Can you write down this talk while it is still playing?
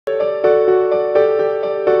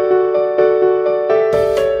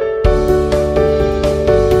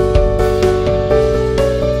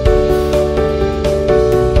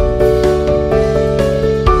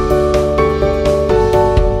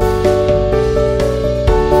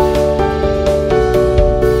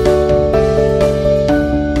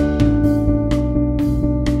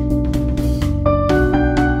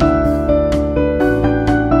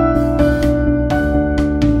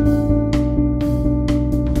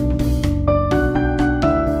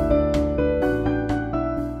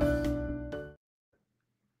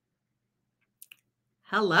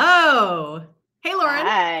Hello. Hey, Lauren.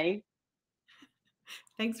 Hi.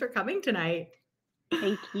 Thanks for coming tonight.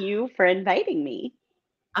 Thank you for inviting me.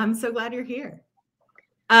 I'm so glad you're here.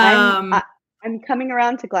 I'm coming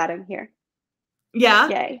around to glad I'm here. Yeah.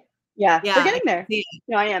 Yay. Yeah, Yeah. we're getting there.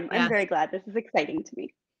 No, I am. Yes. I'm very glad. This is exciting to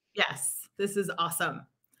me. Yes, this is awesome.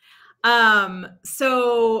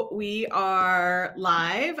 So we are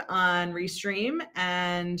live on Restream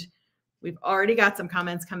and we've already got some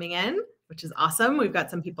comments coming in, which is awesome. We've got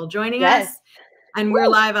some people joining us and we're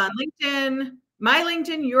live on LinkedIn, my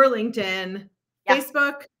LinkedIn, your LinkedIn,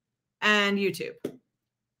 Facebook, and YouTube.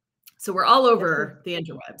 So we're all over the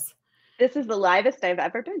interwebs. This is the livest I've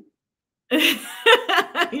ever been.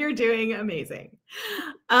 You're doing amazing.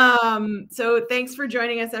 So thanks for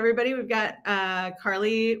joining us, everybody. We've got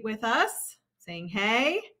Carly with us saying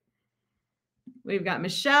hey. We've got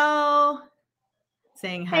Michelle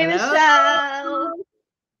saying hello. Hey, Michelle.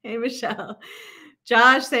 Hey, Michelle.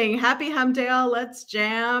 Josh saying happy hump day all. Let's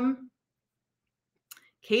jam.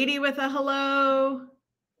 Katie with a hello.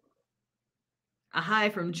 A hi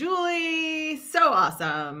from Julie. So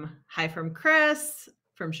awesome. Hi from Chris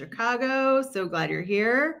from Chicago. So glad you're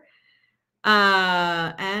here.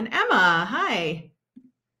 And Emma, hi.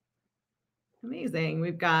 Amazing.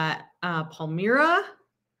 We've got Palmyra.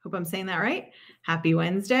 Hope I'm saying that right. Happy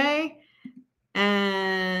Wednesday.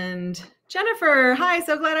 And Jennifer, hi.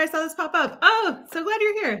 So glad I saw this pop up. Oh, so glad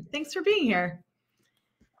you're here. Thanks for being here.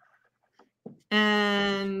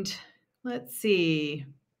 And let's see.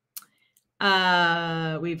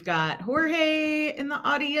 We've got Jorge in the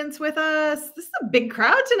audience with us. This is a big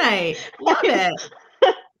crowd tonight. Love it.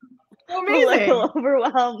 Amazing. I'm a little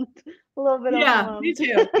overwhelmed. A little bit overwhelmed. Me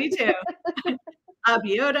too. Me too.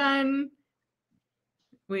 Abiodan.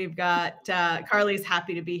 We've got Carly's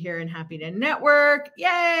happy to be here and happy to network.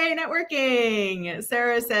 Yay, networking.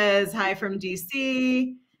 Sarah says hi from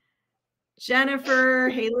DC. Jennifer,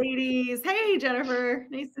 hey ladies. Hey Jennifer,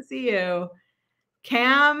 nice to see you.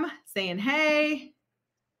 Cam saying hey.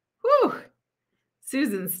 Whew.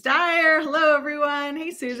 Susan Steyer, hello everyone.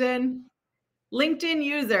 Hey Susan. LinkedIn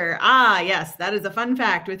user. Yes, that is a fun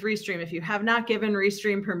fact with Restream. If you have not given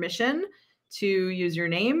Restream permission to use your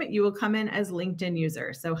name, you will come in as LinkedIn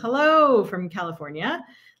user. So hello from California,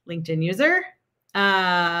 LinkedIn user.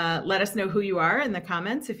 Let us know who you are in the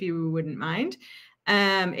comments if you wouldn't mind.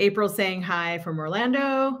 April saying hi from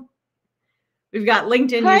Orlando. We've got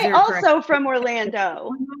LinkedIn user. Hi also from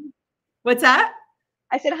Orlando. What's that?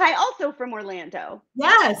 I said hi also from Orlando.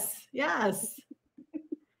 Yes, yes.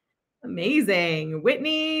 Amazing.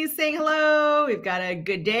 Whitney saying hello. We've got a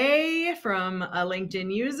good day from a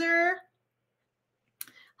LinkedIn user.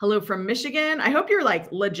 Hello from Michigan. I hope you're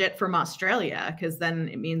like legit from Australia because then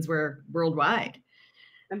it means we're worldwide.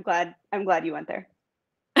 I'm glad you went there.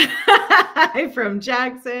 Hi from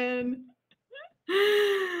Jackson.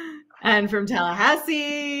 And from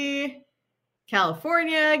Tallahassee,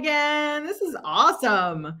 California again. This is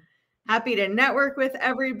awesome. Happy to network with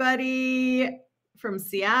everybody. From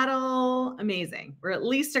Seattle. Amazing. We're at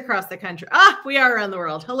least across the country. We are around the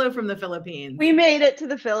world. Hello from the Philippines. We made it to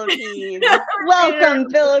the Philippines. Welcome,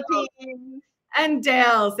 Philippines. And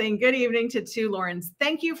Dale saying good evening to two Laurens.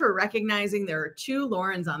 Thank you for recognizing there are two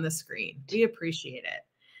Laurens on the screen. We appreciate it.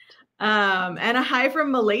 And a hi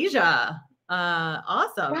from Malaysia.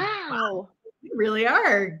 Awesome. Wow. We really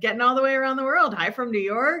are getting all the way around the world. Hi from New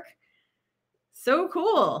York. So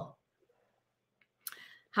cool.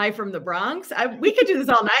 Hi from the Bronx. We could do this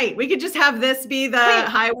all night. We could just have this be the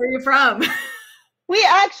hi, where are you from? We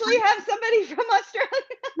actually have somebody from Australia.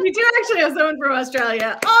 We do actually have someone from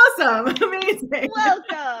Australia. Awesome. Amazing.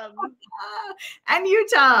 Welcome. And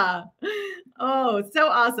Utah. Oh, so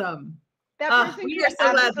awesome. That person could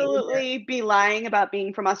absolutely be lying about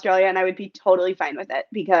being from Australia, and I would be totally fine with it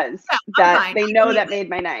because they know that made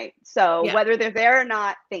my night. So whether they're there or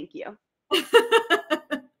not, thank you.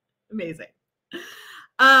 Amazing.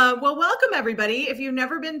 Well, welcome everybody. If you've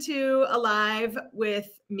never been to a live with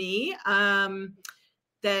me,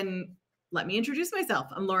 then let me introduce myself.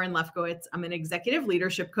 I'm Lauren Lefkowitz. I'm an executive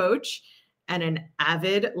leadership coach and an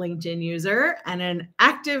avid LinkedIn user and an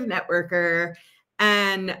active networker.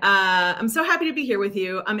 And I'm so happy to be here with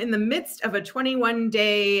you. I'm in the midst of a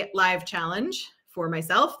 21-day live challenge for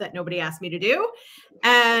myself that nobody asked me to do.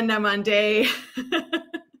 And I'm on day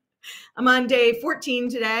I'm on day 14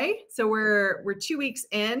 today. So we're 2 weeks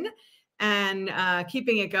in and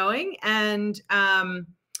keeping it going. And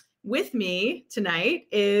with me tonight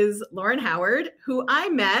is Lauren Howard, who I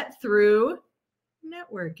met through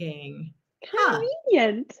networking.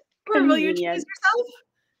 Convenient. Will you introduce yourself?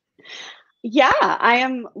 Yeah, I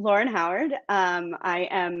am Lauren Howard. I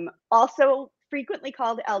am also frequently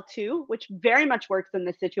called L2, which very much works in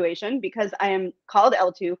this situation because I am called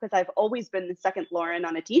L2 because I've always been the second Lauren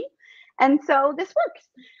on a team. And so this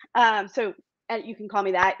works. So you can call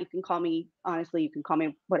me that. You can call me, honestly, you can call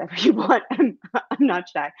me whatever you want. I'm not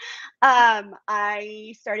shy.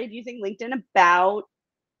 I started using LinkedIn about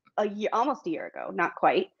almost a year ago, not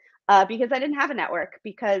quite, because I didn't have a network,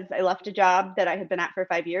 because I left a job that I had been at for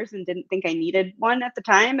 5 years and didn't think I needed one at the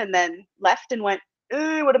time, and then left and went,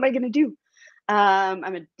 what am I going to do?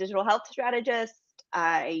 I'm a digital health strategist.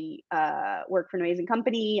 I work for an amazing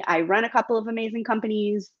company. I run a couple of amazing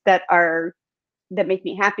companies that make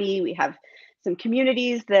me happy. We have some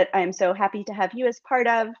communities that I'm so happy to have you as part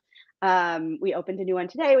of. We opened a new one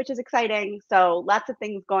today, which is exciting. So lots of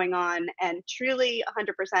things going on, and truly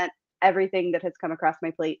 100% everything that has come across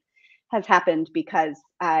my plate has happened because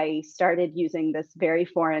I started using this very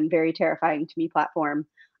foreign, very terrifying to me platform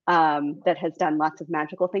that has done lots of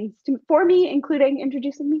magical things for me, including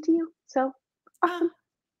introducing me to you. So awesome.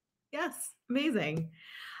 Yes, amazing.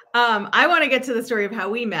 I want to get to the story of how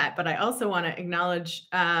we met, but I also want to acknowledge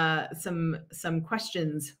some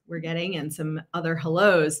questions we're getting and some other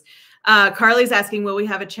hellos. Carly's asking, will we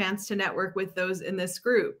have a chance to network with those in this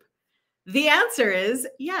group? The answer is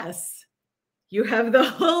yes. You have the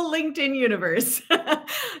whole LinkedIn universe.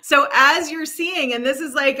 So as you're seeing, and this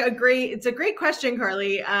is like it's a great question,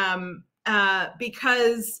 Carly,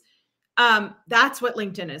 because that's what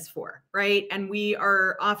LinkedIn is for, right? And we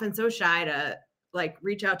are often so shy to like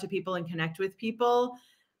reach out to people and connect with people.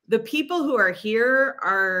 The people who are here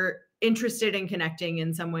are interested in connecting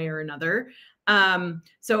in some way or another.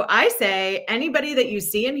 So I say anybody that you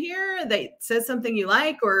see in here that says something you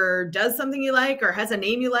like or does something you like or has a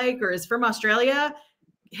name you like or is from Australia,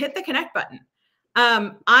 hit the connect button.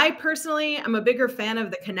 I personally am a bigger fan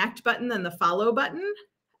of the connect button than the follow button.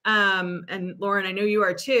 And Lauren, I know you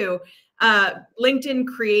are too. LinkedIn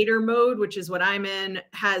creator mode, which is what I'm in,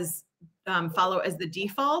 has follow as the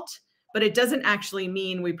default, but it doesn't actually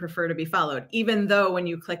mean we prefer to be followed, even though when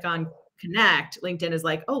you click on connect, LinkedIn is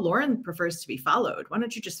like, oh, Lauren prefers to be followed. Why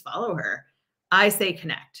don't you just follow her? I say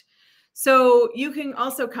connect. So you can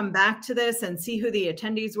also come back to this and see who the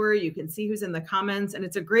attendees were. You can see who's in the comments, and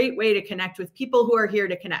it's a great way to connect with people who are here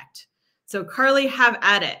to connect. So Carly, have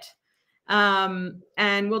at it.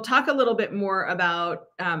 And we'll talk a little bit more about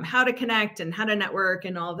how to connect and how to network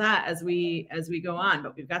and all that as we go on.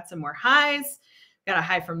 But we've got some more highs. Got a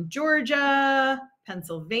high from Georgia,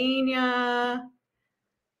 Pennsylvania,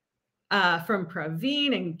 from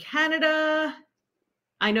Praveen in Canada.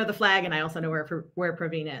 I know the flag, and I also know where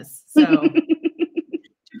Praveen is. So 2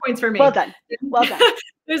 points for me. Well done. Well done.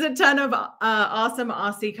 There's a ton of awesome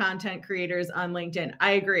Aussie content creators on LinkedIn.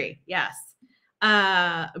 I agree. Yes.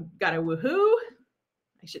 Got a woohoo.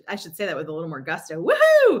 I should say that with a little more gusto.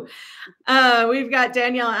 Woohoo! We've got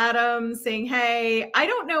Danielle Adams saying, hey, I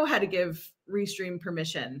don't know how to give Restream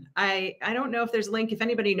permission. I don't know if there's a link. If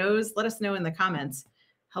anybody knows, let us know in the comments.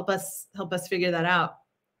 Help us figure that out.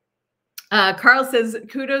 Carl says,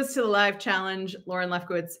 kudos to the live challenge. Lauren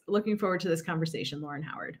Lefkowitz, looking forward to this conversation. Lauren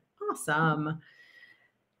Howard. Awesome.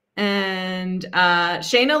 And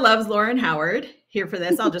Shayna loves Lauren Howard. Here for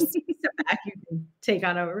this. I'll just step back. You can take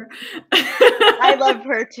on over. I love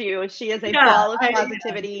her too. She is a ball of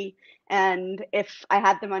positivity. And if I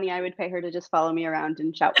had the money, I would pay her to just follow me around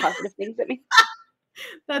and shout positive things at me.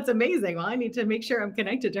 That's amazing. Well, I need to make sure I'm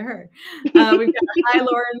connected to her. We've got a hi,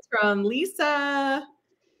 Lauren, from Lisa.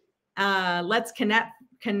 Let's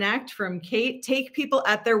connect from Kate. Take people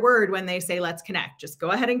at their word when they say let's connect. Just go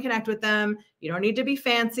ahead and connect with them. You don't need to be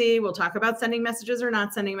fancy. We'll talk about sending messages or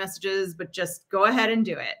not sending messages, but just go ahead and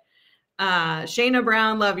do it. Shayna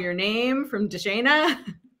Brown, love your name, from Deshana.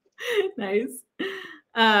 Nice.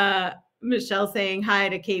 Michelle saying hi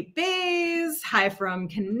to Kate Bays. Hi from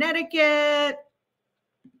Connecticut.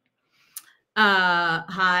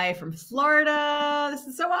 Hi from Florida. This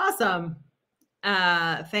is so awesome.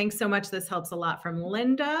 Thanks so much. This helps a lot, from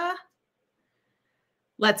Linda.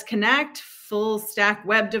 Let's connect. Full stack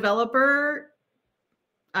web developer.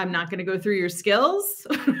 I'm not going to go through your skills,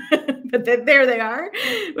 but there they are.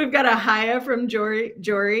 We've got a hiya from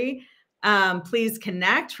Jory. Please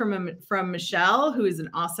connect, from Michelle, who is an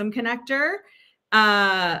awesome connector.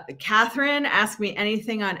 Catherine, ask me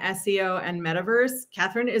anything on SEO and metaverse.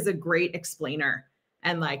 Catherine is a great explainer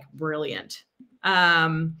and like brilliant.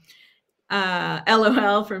 LOL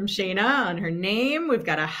from Shayna on her name. We've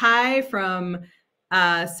got a hi from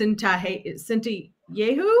Sinta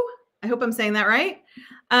Yehu. I hope I'm saying that right.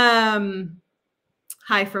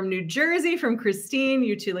 Hi from New Jersey, from Christine.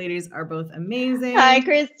 You two ladies are both amazing. Hi,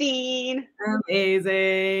 Christine.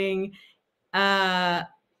 Amazing.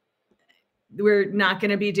 we're not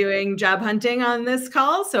going to be doing job hunting on this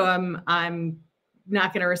call, so I'm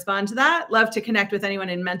not going to respond to that. Love to connect with anyone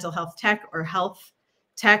in mental health tech or health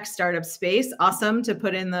tech startup space. Awesome to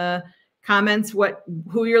put in the comments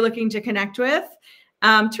who you're looking to connect with.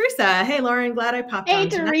 Teresa, hey Lauren, glad I popped on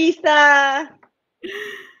tonight. Hey Teresa.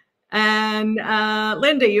 And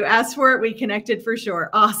Linda, you asked for it. We connected for sure.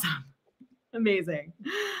 Awesome. Amazing.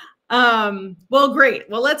 Well, great.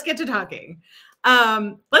 Well, let's get to talking.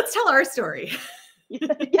 Let's tell our story.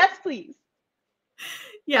 Yes, please.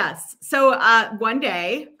 Yes. So one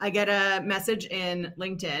day I get a message in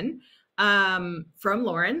LinkedIn from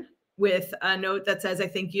Lauren with a note that says, I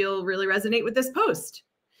think you'll really resonate with this post.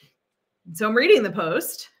 So I'm reading the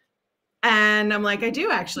post and I'm like, I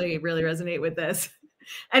do actually really resonate with this.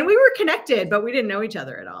 And we were connected, but we didn't know each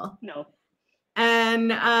other at all. No.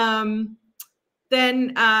 And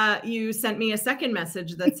then you sent me a second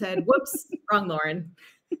message that said, whoops, wrong Lauren.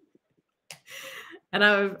 And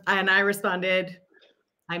I responded,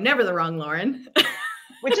 I'm never the wrong Lauren.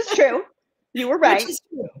 Which is true. You were right. Which is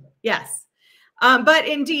true. Yes. But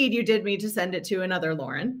indeed, you did me to send it to another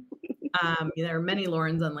Lauren. There are many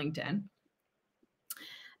Laurens on LinkedIn.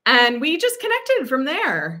 And we just connected from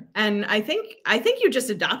there. And I think you just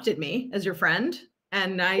adopted me as your friend.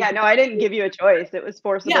 And I didn't give you a choice. It was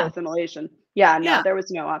forcible assimilation. There was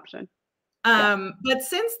no option. But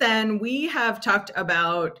since then, we have talked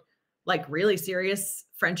about like really serious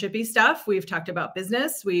friendshipy stuff. We've talked about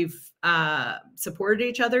business. We've supported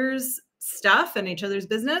each other's stuff and each other's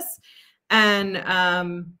business. And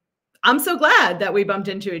I'm so glad that we bumped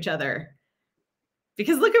into each other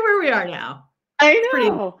because look at where we are now. I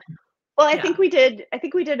know. Well, I think we did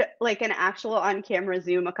like an actual on-camera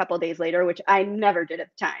Zoom a couple of days later, which I never did at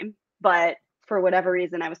the time. But for whatever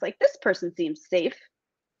reason, I was like, this person seems safe.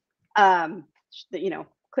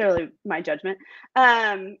 Clearly my judgment.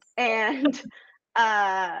 And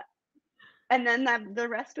then the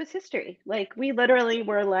rest was history. Like we literally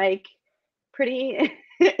were like pretty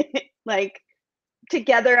like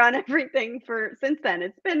together on everything since then.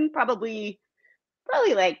 It's been probably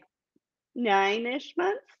like 9-ish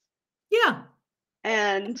months. Yeah.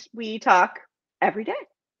 And we talk every day.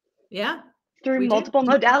 Yeah. Through multiple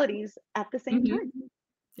modalities at the same time.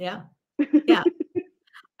 Yeah. Yeah.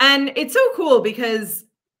 And it's so cool because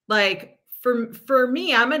like for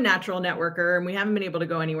me, I'm a natural networker and we haven't been able to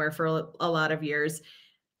go anywhere for a lot of years.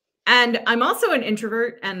 And I'm also an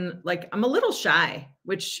introvert and like I'm a little shy,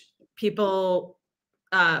 which people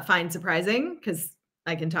find surprising because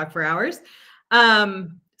I can talk for hours.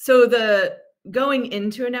 So the going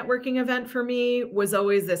into a networking event for me was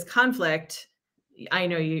always this conflict. I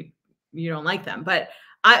know you don't like them, but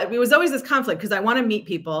it was always this conflict because I want to meet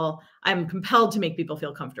people. I'm compelled to make people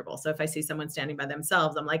feel comfortable. So if I see someone standing by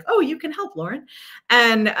themselves, I'm like, oh, you can help, Lauren.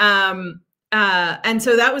 And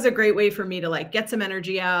so that was a great way for me to like get some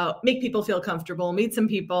energy out, make people feel comfortable, meet some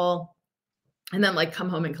people, and then like come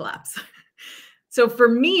home and collapse. So for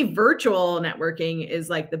me, virtual networking is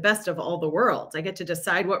like the best of all the worlds. I get to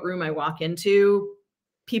decide what room I walk into.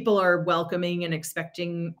 People are welcoming and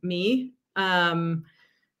expecting me. And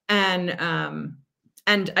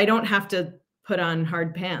I don't have to put on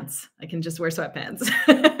hard pants. I can just wear sweatpants.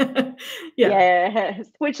 Yes,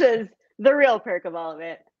 which is the real perk of all of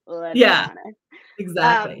it.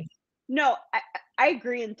 Exactly. No, I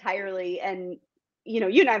agree entirely. And, you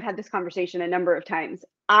and I have had this conversation a number of times.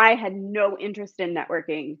 I had no interest in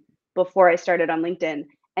networking before I started on LinkedIn.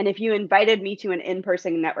 And if you invited me to an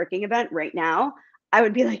in-person networking event right now, I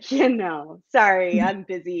would be like, sorry, I'm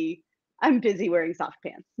busy. I'm busy wearing soft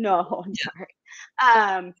pants. No, I'm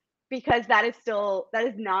sorry. Because that is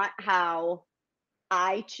not how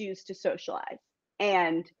I choose to socialize.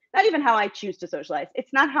 And not even how I choose to socialize.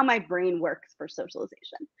 It's not how my brain works for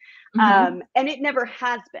socialization. And it never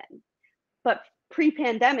has been. But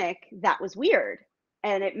pre-pandemic, that was weird.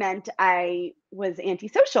 And it meant I was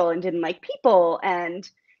antisocial and didn't like people and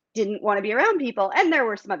didn't want to be around people. And there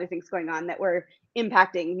were some other things going on that were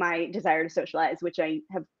impacting my desire to socialize, which I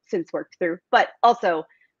have since worked through. But also,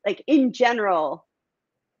 like in general,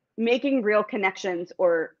 making real connections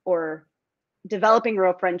or developing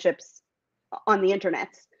real friendships on the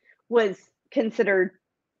internet was considered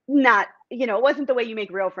not, it wasn't the way you make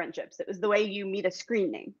real friendships. It was the way you meet a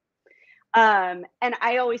screen name. And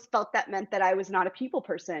I always felt that meant that I was not a people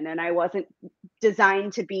person and I wasn't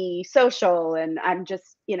designed to be social. And I'm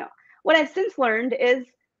just, what I've since learned is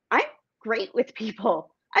I'm great with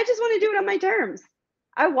people. I just want to do it on my terms.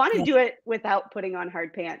 I want to do it without putting on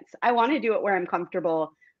hard pants. I want to do it where I'm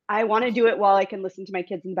comfortable. I want to do it while I can listen to my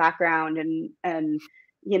kids in the background and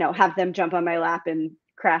have them jump on my lap and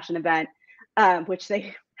crash an event, which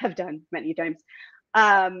they have done many times.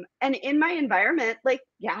 And in my environment, like,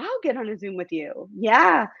 yeah, I'll get on a Zoom with you.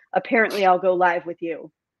 Yeah, apparently I'll go live with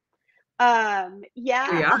you. Here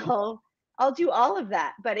Yeah, you are. I'll do all of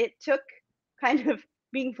that. But it took kind of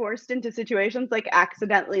being forced into situations like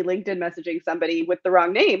accidentally LinkedIn messaging somebody with the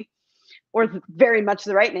wrong name or very much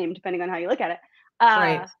the right name, depending on how you look at it,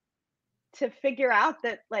 Right. to figure out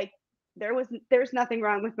that like there's nothing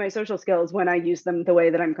wrong with my social skills when I use them the way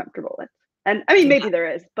that I'm comfortable with. And I mean, Yeah. maybe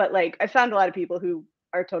there is, but like I found a lot of people who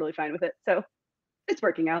are totally fine with it. So it's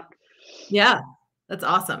working out. Yeah. That's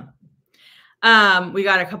awesome. We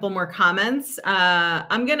got a couple more comments.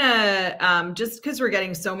 I'm gonna just because we're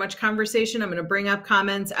getting so much conversation, I'm gonna bring up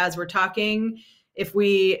comments as we're talking. If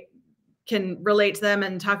we can relate to them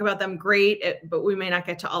and talk about them, great. But we may not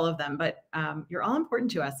get to all of them. But you're all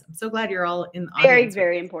important to us. I'm so glad you're all in the Very, audience.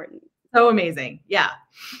 very important. So amazing. Yeah.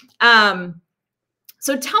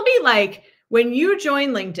 So tell me, like, when you join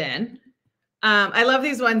LinkedIn, I love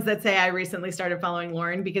these ones that say I recently started following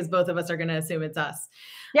Lauren because both of us are going to assume it's us.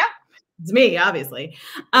 Yeah. It's me, obviously.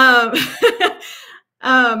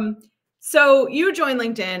 So you joined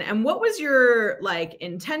LinkedIn, and what was your like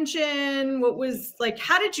intention? What was like,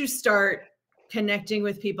 how did you start connecting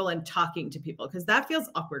with people and talking to people? Because that feels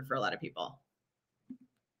awkward for a lot of people.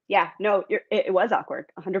 Yeah, no, it was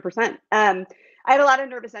awkward, 100%. I had a lot of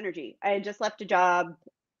nervous energy. I had just left a job.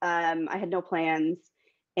 I had no plans,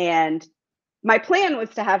 and my plan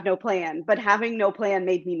was to have no plan, but having no plan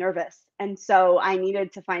made me nervous. And so I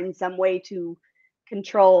needed to find some way to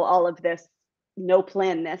control all of this no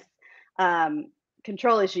planness. Um,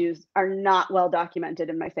 Control issues are not well documented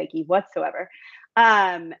in my psyche whatsoever.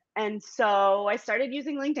 And so I started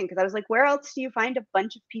using LinkedIn because I was like, where else do you find a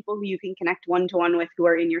bunch of people who you can connect one to one with who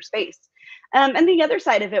are in your space? And the other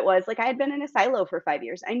side of it was like, I had been in a silo for 5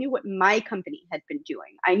 years. I knew what my company had been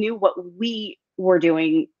doing, I knew what we were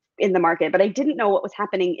doing in the market, but I didn't know what was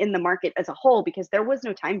happening in the market as a whole because there was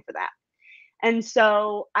no time for that. And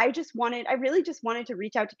so I really just wanted to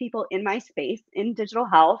reach out to people in my space in digital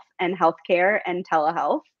health and healthcare and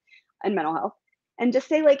telehealth and mental health and just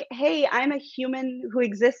say, like, hey, I'm a human who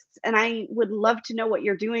exists and I would love to know what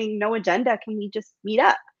you're doing. No agenda. Can we just meet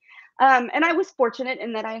up? And I was fortunate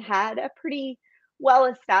in that I had a pretty well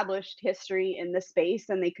established history in the space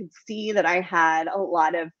and they could see that I had a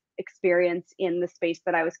lot of experience in the space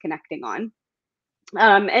that I was connecting on.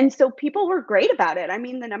 And so people were great about it. I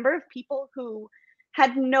mean, the number of people who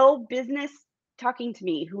had no business talking to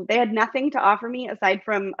me, who they had nothing to offer me aside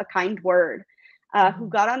from a kind word, who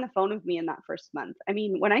got on the phone with me in that first month. I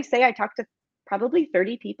mean, when I say I talked to probably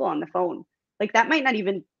 30 people on the phone, like that might not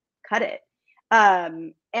even cut it.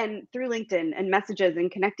 And through LinkedIn and messages and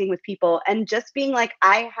connecting with people and just being like,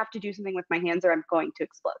 I have to do something with my hands or I'm going to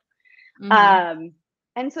explode. Mm-hmm.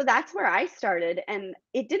 And so that's where I started. And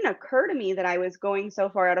it didn't occur to me that I was going so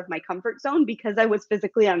far out of my comfort zone because I was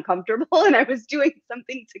physically uncomfortable and I was doing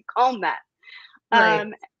something to calm that.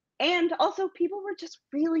 Right. And also, people were just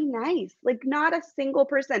really nice. Like, not a single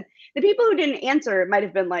person. The people who didn't answer might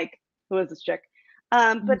have been like, who is this chick?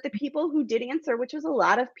 But the people who did answer, which was a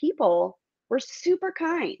lot of people, were super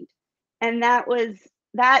kind. And that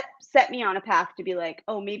set me on a path to be like,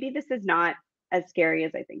 oh, maybe this is not as scary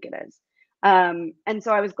as I think it is. And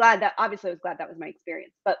so I was glad that was my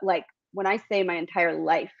experience. But like when I say my entire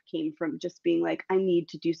life came from just being like, I need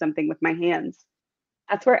to do something with my hands,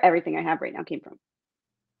 that's where everything I have right now came from.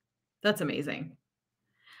 That's amazing.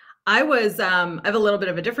 I have a little bit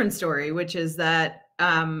of a different story, which is that,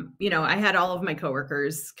 I had all of my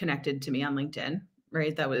coworkers connected to me on LinkedIn,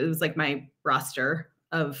 right? It was like my roster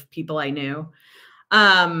of people I knew.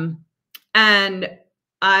 And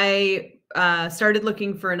I started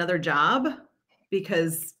looking for another job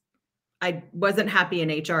because I wasn't happy in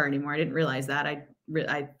HR anymore. I didn't realize that.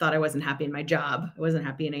 I thought I wasn't happy in my job. I wasn't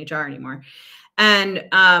happy in HR anymore. And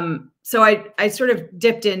so I sort of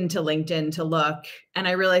dipped into LinkedIn to look, and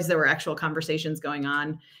I realized there were actual conversations going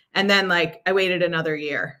on. And then like I waited another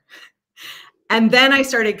year. And then I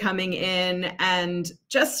started coming in and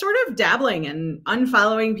just sort of dabbling and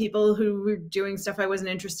unfollowing people who were doing stuff I wasn't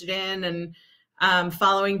interested in and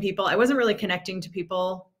following people. I wasn't really connecting to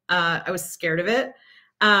people. I was scared of it.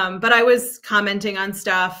 But I was commenting on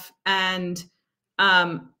stuff and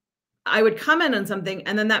I would comment on something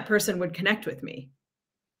and then that person would connect with me.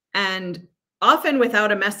 And often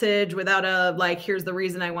without a message, without a like, here's the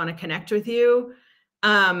reason I want to connect with you.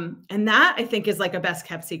 And that I think is like a best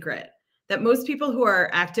kept secret that most people who are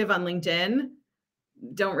active on LinkedIn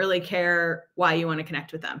don't really care why you want to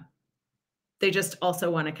connect with them. They just also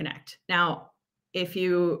want to connect. Now, if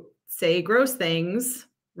you say gross things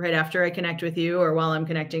right after I connect with you or while I'm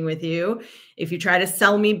connecting with you. If you try to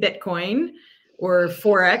sell me Bitcoin or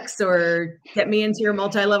Forex or get me into your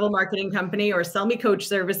multi-level marketing company or sell me coach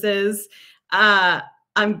services, I'm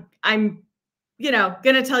going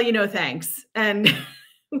to tell you no thanks. And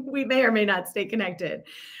we may or may not stay connected.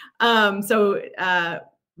 So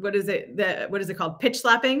what is it called? Pitch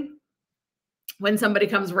slapping? When somebody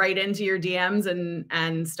comes right into your DMs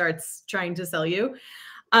and starts trying to sell you.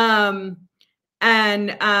 And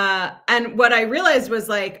what I realized was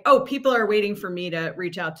like, oh, people are waiting for me to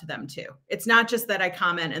reach out to them too. It's not just that I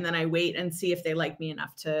comment and then I wait and see if they like me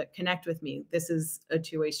enough to connect with me. This is a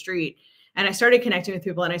two-way street. And I started connecting with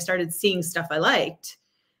people and I started seeing stuff I liked.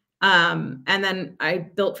 And then I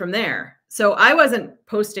built from there. So I wasn't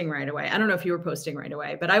posting right away. I don't know if you were posting right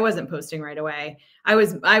away, but I wasn't posting right away. I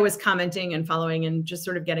was commenting and following and just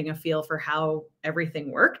sort of getting a feel for how everything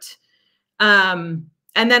worked. And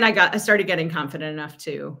then I started getting confident enough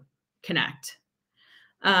to connect.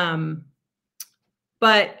 But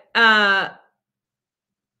I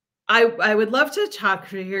would love to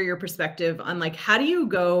hear your perspective on like, how do you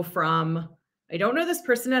go from, I don't know this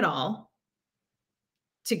person at all,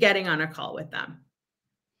 to getting on a call with them?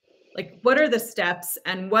 Like, what are the steps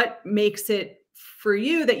and what makes it for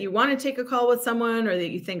you that you want to take a call with someone or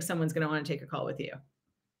that you think someone's going to want to take a call with you?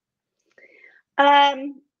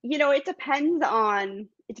 It depends on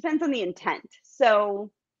the intent.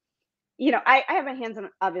 So, I have my hands on,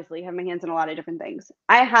 obviously have my hands on a lot of different things.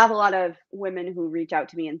 I have a lot of women who reach out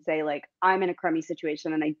to me and say like, I'm in a crummy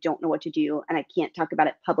situation and I don't know what to do and I can't talk about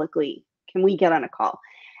it publicly. Can we get on a call?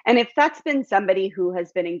 And if that's been somebody who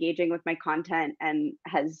has been engaging with my content and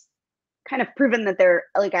has kind of proven that they're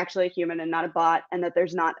like actually a human and not a bot, and that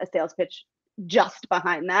there's not a sales pitch just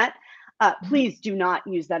behind that, please do not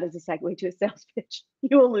use that as a segue to a sales pitch.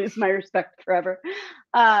 You will lose my respect forever.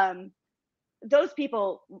 Those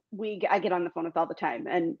people I get on the phone with all the time,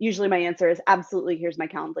 and usually my answer is absolutely. Here's my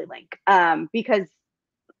Calendly link, because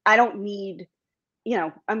I don't need,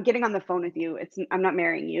 I'm getting on the phone with you. I'm not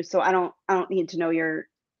marrying you, so I don't need to know your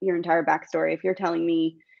entire backstory. If you're telling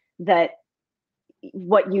me that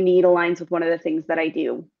what you need aligns with one of the things that I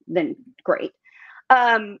do, then great.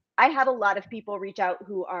 I have a lot of people reach out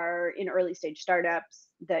who are in early stage startups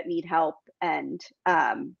that need help, and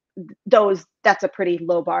that's a pretty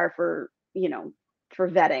low bar for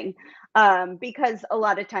vetting, because a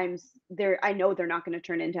lot of times I know they're not going to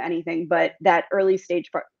turn into anything, but that early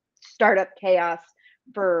stage startup chaos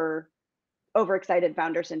for overexcited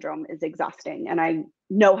founder syndrome is exhausting, and I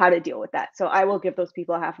know how to deal with that. So I will give those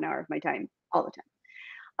people a half an hour of my time all the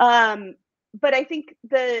time. But I think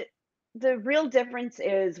the real difference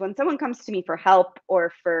is when someone comes to me for help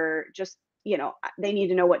or for just, they need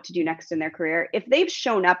to know what to do next in their career. If they've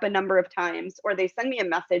shown up a number of times or they send me a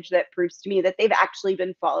message that proves to me that they've actually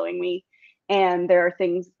been following me, and there are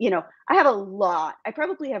things, I have a lot. I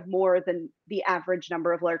probably have more than the average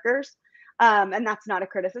number of lurkers. And that's not a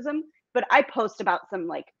criticism, but I post about some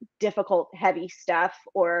like difficult, heavy stuff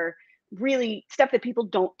or really stuff that people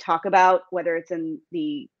don't talk about, whether it's in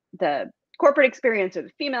the corporate experience or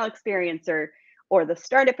the female experience or the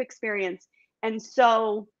startup experience. And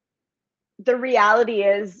so the reality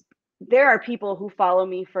is there are people who follow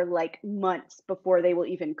me for like months before they will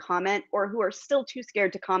even comment, or who are still too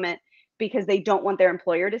scared to comment because they don't want their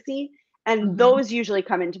employer to see. And those usually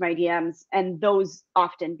come into my DMs, and those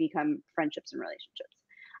often become friendships and relationships.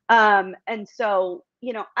 And so,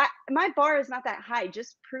 my bar is not that high.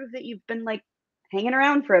 Just prove that you've been like hanging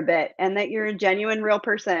around for a bit, and that you're a genuine, real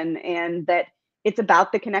person, and that it's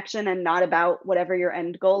about the connection and not about whatever your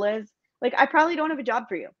end goal is. Like, I probably don't have a job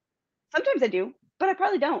for you. Sometimes I do, but I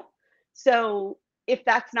probably don't. So if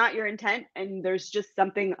that's not your intent, and there's just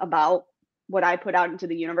something about what I put out into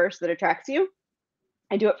the universe that attracts you,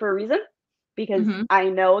 I do it for a reason, because I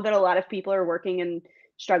know that a lot of people are working and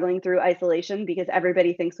struggling through isolation because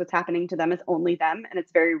everybody thinks what's happening to them is only them, and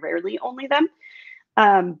it's very rarely only them.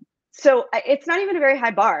 So it's not even a very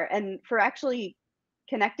high bar. And for actually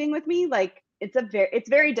connecting with me, like it's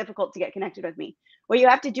very difficult to get connected with me. What you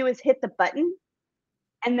have to do is hit the button,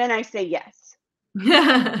 and then I say yes.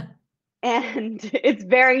 And it's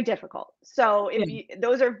very difficult. So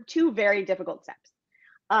those are two very difficult steps.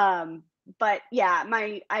 But yeah,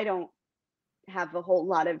 I don't have a whole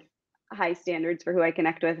lot of high standards for who I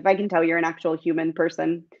connect with. If I can tell you're an actual human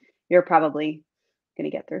person, you're probably going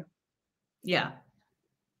to get through. Yeah.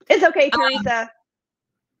 It's okay, Teresa.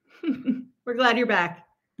 We're glad you're back.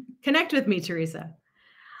 Connect with me, Teresa.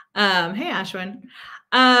 Hey, Ashwin.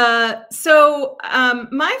 So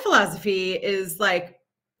my philosophy is like,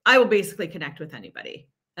 I will basically connect with anybody.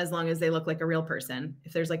 as long as they look like a real person.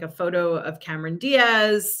 If there's like a photo of Cameron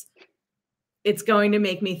Diaz, it's going to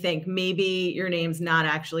make me think maybe your name's not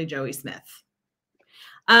actually Joey Smith.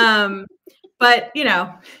 But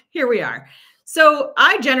here we are. So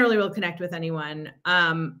I generally will connect with anyone.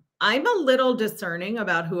 I'm a little discerning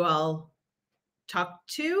about who I'll talk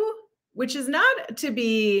to, which is not to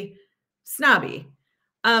be snobby.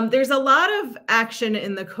 There's a lot of action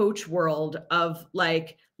in the coach world of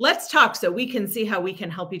like, let's talk so we can see how we can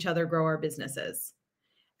help each other grow our businesses.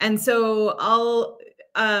 And so I'll,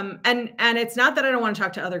 and it's not that I don't want to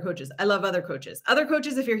talk to other coaches. I love other coaches. Other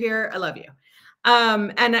coaches, if you're here, I love you.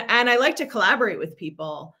 And I like to collaborate with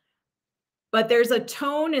people, but there's a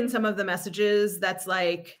tone in some of the messages that's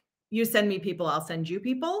like, you send me people, I'll send you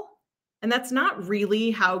people. And that's not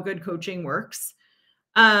really how good coaching works.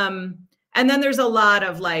 And then there's a lot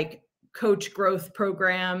of like coach growth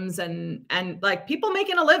programs and like people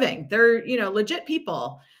making a living. They're, legit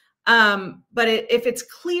people. But if it's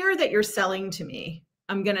clear that you're selling to me,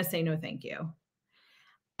 I'm going to say no, thank you.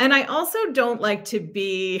 And I also don't like to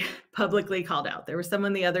be publicly called out. There was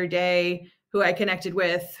someone the other day who I connected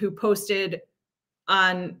with who posted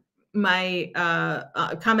on my,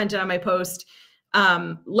 commented on my post,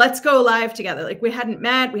 let's go live together. Like we hadn't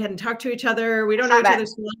met, we hadn't talked to each other. We don't know each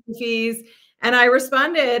other's philosophies. And I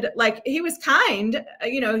responded like, he was kind,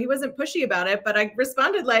 he wasn't pushy about it, but I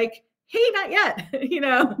responded like, hey, not yet,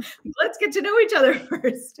 let's get to know each other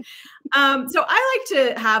first. So I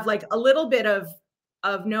like to have like a little bit of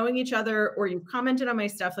knowing each other, or you commented on my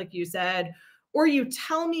stuff, like you said, or you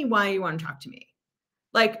tell me why you want to talk to me.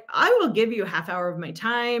 Like I will give you a half hour of my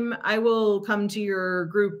time. I will come to your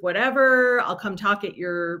group, whatever. I'll come talk at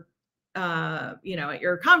your, at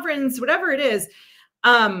your conference, whatever it is.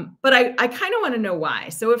 But I kind of want to know why.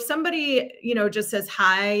 So if somebody, just says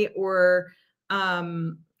hi or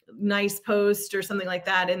nice post or something like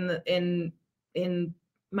that in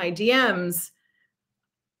my DMs,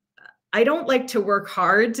 I don't like to work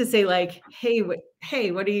hard to say like, hey,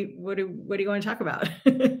 what do you want to talk about?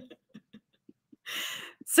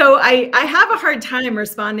 So I have a hard time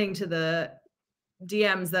responding to the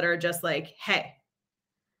DMs that are just like, hey.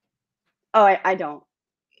 Oh, I don't.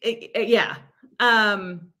 Yeah.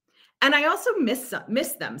 And I also miss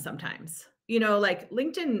them sometimes, like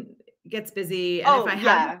LinkedIn gets busy. And if I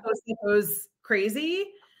have a post that goes crazy,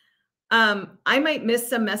 I might miss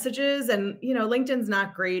some messages, and, LinkedIn's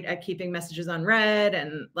not great at keeping messages unread,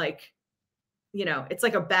 and like, it's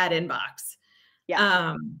like a bad inbox.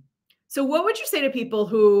 Yeah. So what would you say to people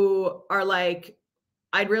who are like,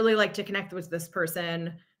 I'd really like to connect with this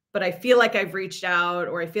person, but I feel like I've reached out,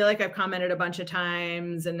 or I feel like I've commented a bunch of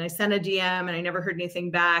times and I sent a DM and I never heard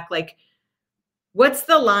anything back. Like, what's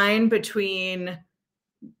the line between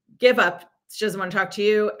give up, she doesn't want to talk to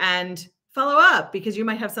you, and follow up because you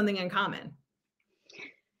might have something in common?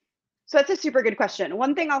 So that's a super good question.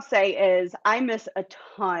 One thing I'll say is I miss a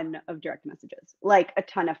ton of direct messages, like a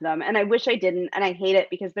ton of them. And I wish I didn't. And I hate it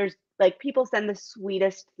because there's like people send the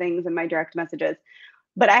sweetest things in my direct messages,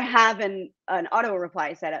 but I have an auto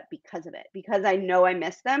reply set up because of it, because I know I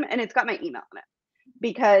miss them, and it's got my email on it.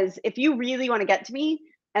 Because if you really want to get to me,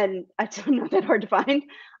 and it's not that hard to find,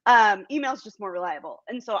 email's just more reliable.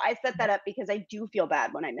 And so I set that up because I do feel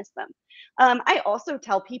bad when I miss them. I also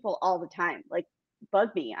tell people all the time, like, bug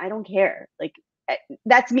me, I don't care. Like,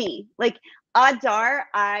 that's me. Like, odds are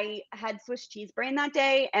I had Swiss cheese brain that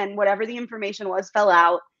day, and whatever the information was fell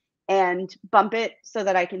out, and bump it so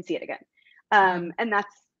that I can see it again. And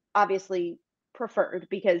that's obviously preferred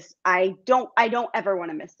because I don't ever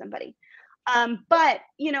want to miss somebody. But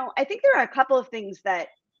I think there are a couple of things that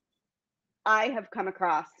I have come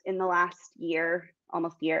across in the last year,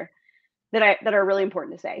 almost year, that are really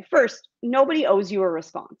important to say. First, nobody owes you a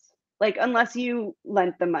response. Like, unless you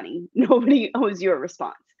lent the money, nobody owes you a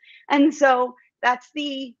response. And so that's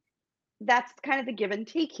kind of the give and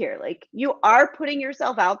take here. Like, you are putting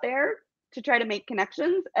yourself out there to try to make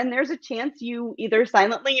connections, and there's a chance you either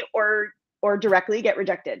silently or directly get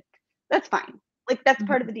rejected. That's fine. Like, that's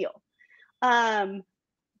part of the deal.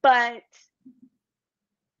 But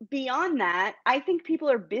beyond that, I think people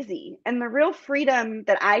are busy. And the real freedom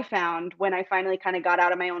that I found when I finally kind of got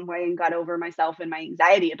out of my own way and got over myself and my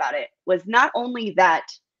anxiety about it was not only that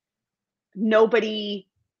nobody,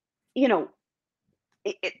 the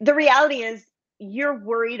reality is you're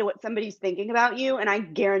worried what somebody's thinking about you. And I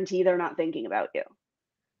guarantee they're not thinking about you.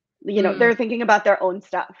 They're thinking about their own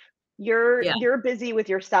stuff. You're busy with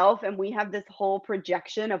yourself, and we have this whole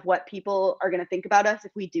projection of what people are going to think about us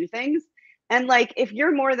if we do things. And like, if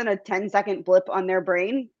you're more than a 10-second blip on their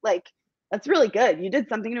brain, like, that's really good. You did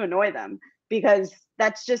something to annoy them, because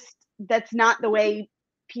that's not the way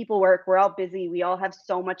people work, we're all busy, we all have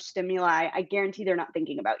so much stimuli. I guarantee they're not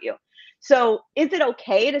thinking about you. So is it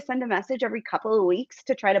okay to send a message every couple of weeks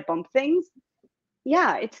to try to bump things?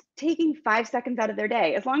 Yeah, it's taking 5 seconds out of their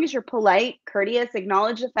day. As long as you're polite, courteous,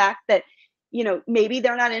 acknowledge the fact that, maybe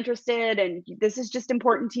they're not interested and this is just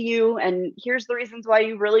important to you. And here's the reasons why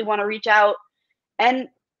you really want to reach out. And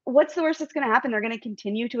what's the worst that's going to happen? They're going to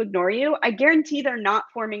continue to ignore you. I guarantee they're not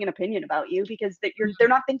forming an opinion about you because they're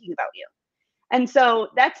not thinking about you. And so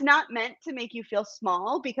that's not meant to make you feel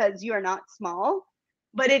small because you are not small,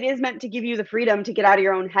 but it is meant to give you the freedom to get out of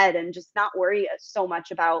your own head and just not worry so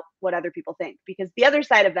much about what other people think. Because the other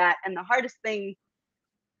side of that, and the hardest thing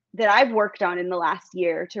that I've worked on in the last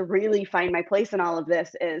year to really find my place in all of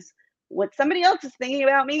this, is what somebody else is thinking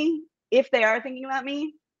about me, if they are thinking about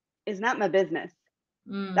me, is not my business.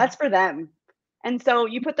 That's for them. And so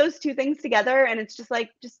you put those two things together and it's just like,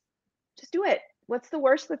 just do it. What's the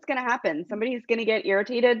worst that's going to happen? Somebody's going to get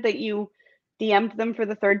irritated that you DM'd them for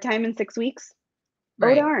the third time in 6 weeks.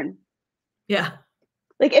 Right. Oh, darn. Yeah.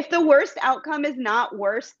 Like, if the worst outcome is not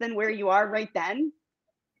worse than where you are right then,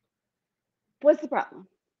 what's the problem?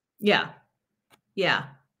 Yeah. Yeah.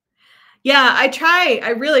 Yeah.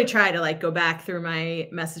 I really try to like go back through my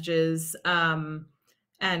messages, and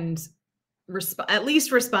at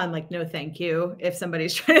least respond like, no, thank you. If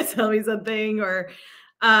somebody's trying to tell me something or,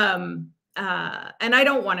 and I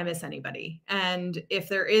don't want to miss anybody. And if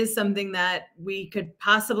there is something that we could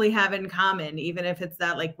possibly have in common, even if it's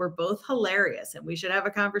that like we're both hilarious and we should have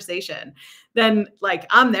a conversation, then like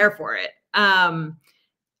I'm there for it.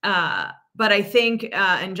 But I think,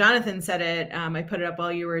 and Jonathan said it, I put it up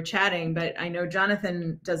while you were chatting, but I know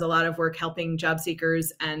Jonathan does a lot of work helping job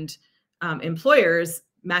seekers and employers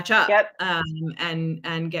match up. Yep.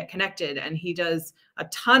 And get connected. And he does a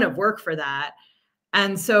ton of work for that.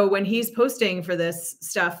 And so when he's posting for this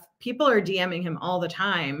stuff, people are DMing him all the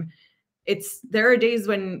time. There are days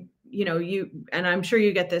when, and I'm sure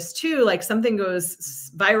you get this too, like something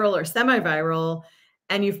goes viral or semi-viral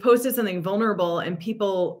and you've posted something vulnerable and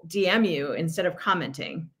people DM you instead of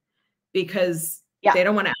commenting because they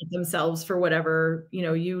don't want to out themselves for whatever,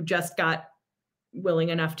 you just got willing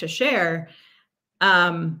enough to share.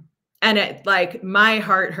 And it like my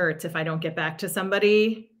heart hurts if I don't get back to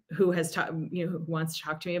somebody who has who wants to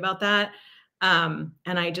talk to me about that. And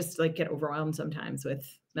I just like get overwhelmed sometimes with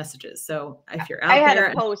messages. So if you're out there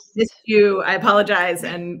and missed you, I apologize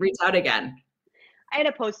and reach out again. I had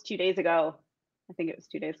a post 2 days ago. I think it was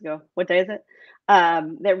 2 days ago. What day is it?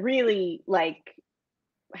 That really like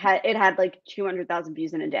had like 200,000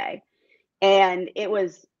 views in a day. And it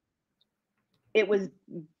was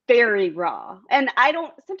very raw. And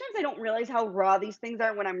sometimes I don't realize how raw these things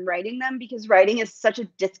are when I'm writing them, because writing is such a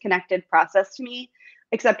disconnected process to me,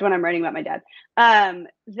 except when I'm writing about my dad.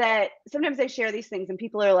 That sometimes I share these things and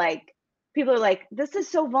people are like, this is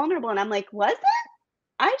so vulnerable. And I'm like, was it?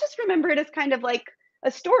 I just remember it as kind of like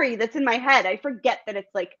a story that's in my head. I forget that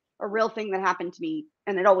it's like a real thing that happened to me.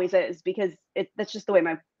 And it always is, because that's just the way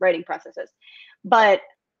my writing process is. But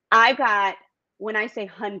I got, when I say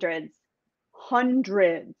hundreds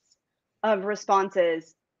of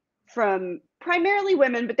responses from primarily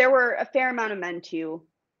women, but there were a fair amount of men too,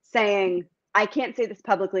 saying, I can't say this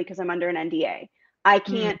publicly because I'm under an NDA. I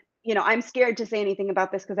can't, I'm scared to say anything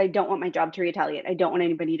about this because I don't want my job to retaliate. I don't want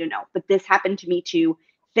anybody to know. But this happened to me too.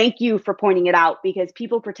 Thank you for pointing it out, because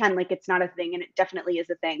people pretend like it's not a thing, and it definitely is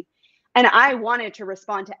a thing. And I wanted to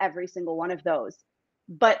respond to every single one of those.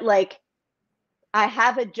 But like, I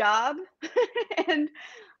have a job and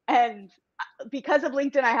because of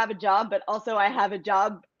LinkedIn, I have a job, but also I have a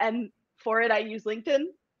job, and for it, I use LinkedIn.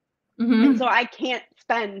 Mm-hmm. And so I can't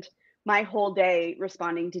spend my whole day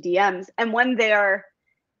responding to DMs. And when they're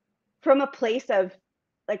from a place of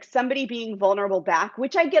like somebody being vulnerable back,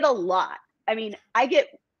 which I get a lot. I mean, I get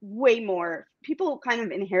way more. People kind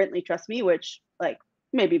of inherently trust me, which like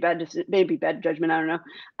maybe bad judgment. I don't know.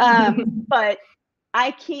 But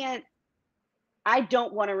I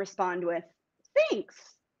don't want to respond with thanks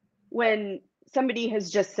when somebody has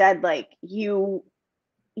just said like, you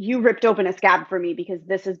ripped open a scab for me because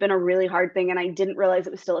this has been a really hard thing and I didn't realize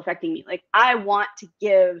it was still affecting me. Like, I want to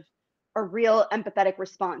give a real empathetic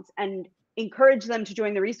response and encourage them to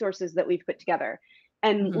join the resources that we've put together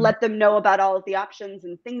and let them know about all of the options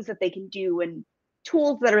and things that they can do and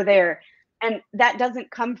tools that are there. And that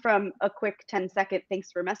doesn't come from a quick 10-second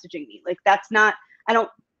thanks for messaging me. Like, that's not, I don't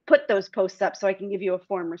put those posts up so I can give you a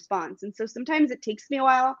form response. And so sometimes it takes me a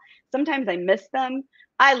while. Sometimes I miss them.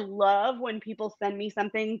 I love when people send me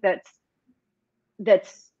something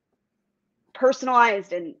that's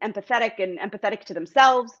personalized and empathetic to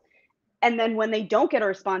themselves. And then when they don't get a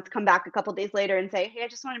response, come back a couple days later and say, hey, I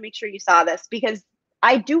just want to make sure you saw this, because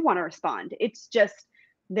I do want to respond. It's just,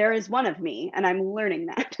 there is one of me, and I'm learning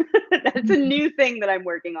that. That's a new thing that I'm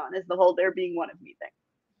working on, is the whole there being one of me thing.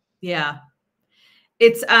 Yeah.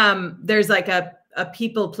 It's there's like a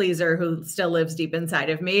people pleaser who still lives deep inside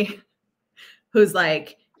of me, who's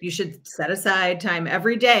like, you should set aside time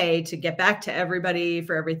every day to get back to everybody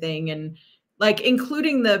for everything, and like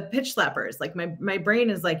including the pitch slappers. Like my brain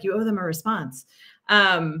is like, you owe them a response.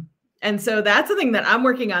 And so that's the thing that I'm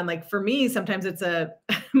working on. Like for me, sometimes it's a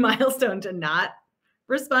milestone to not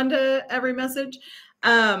respond to every message.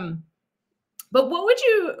 But what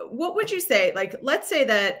would you say? Like, let's say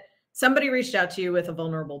that somebody reached out to you with a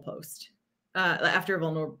vulnerable post, after a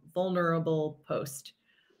vulnerable post.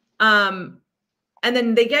 And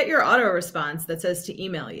then they get your auto response that says to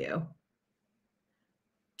email you.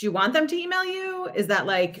 Do you want them to email you? Is that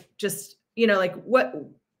like, just, like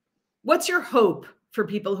what's your hope for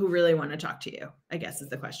people who really want to talk to you, I guess is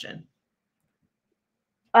the question.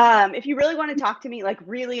 If you really want to talk to me, like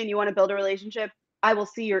really, and you want to build a relationship, I will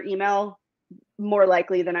see your email more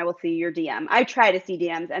likely than I will see your DM. I try to see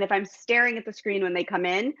DMs, and if I'm staring at the screen when they come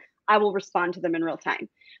in, I will respond to them in real time.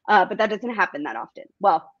 But that doesn't happen that often.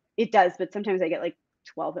 Well, it does, but sometimes I get like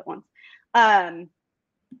 12 at once.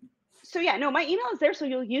 So yeah, no, my email is there, so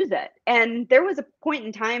you'll use it. And there was a point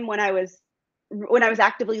in time when I was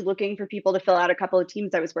actively looking for people to fill out a couple of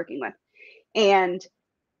teams I was working with, and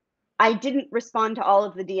I didn't respond to all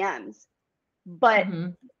of the DMs, but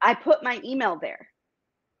I put my email there.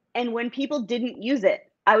 And when people didn't use it,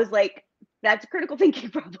 I was like, that's a critical thinking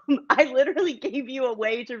problem. I literally gave you a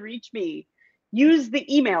way to reach me. Use the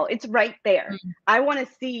email. It's right there. I want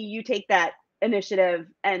to see you take that initiative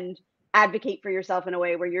and advocate for yourself in a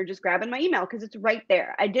way where you're just grabbing my email, because it's right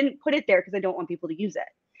there. I didn't put it there because I don't want people to use it.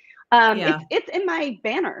 It's in my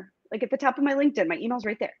banner, like at the top of my LinkedIn. My email's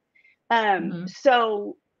right there.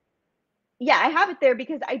 So yeah, I have it there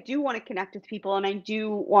because I do want to connect with people, and I do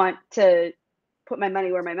want to put my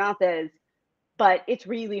money where my mouth is, but it's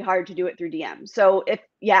really hard to do it through DM. So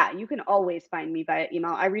you can always find me via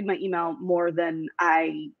email. I read my email more than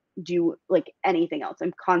I do like anything else.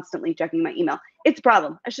 I'm constantly checking my email. It's a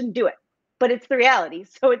problem. I shouldn't do it, but it's the reality.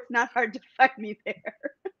 So it's not hard to find me there.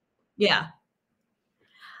 Yeah.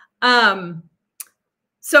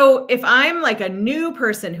 So if I'm like a new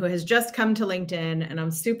person who has just come to LinkedIn and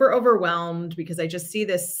I'm super overwhelmed because I just see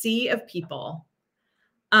this sea of people,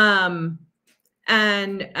 and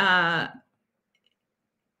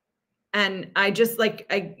I just like,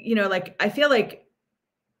 I feel like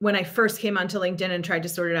when I first came onto LinkedIn and tried to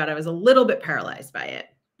sort it out, I was a little bit paralyzed by it.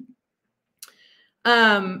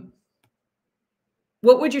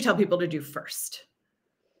 What would you tell people to do first?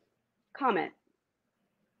 Comment.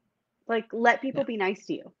 Like, let people be nice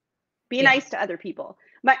to you. Be nice to other people.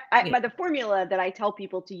 The formula that I tell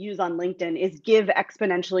people to use on LinkedIn is give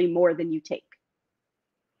exponentially more than you take.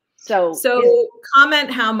 So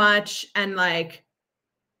comment how much, and like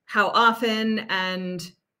how often,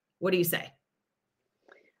 and what do you say?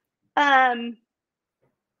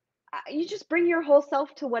 You just bring your whole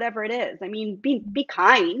self to whatever it is. I mean, be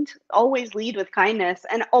kind. Always lead with kindness,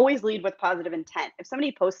 and always lead with positive intent. If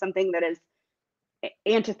somebody posts something that is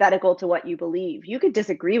antithetical to what you believe, you could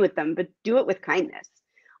disagree with them, but do it with kindness.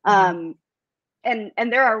 And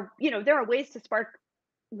there are ways to spark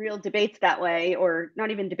real debates that way, or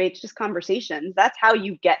not even debates, just conversations. That's how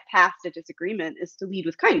you get past a disagreement, is to lead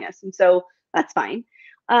with kindness. And so that's fine.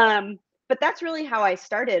 But that's really how I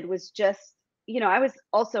started, was just, I was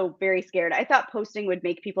also very scared. I thought posting would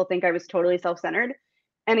make people think I was totally self-centered.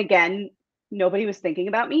 And again, nobody was thinking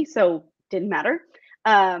about me, so didn't matter.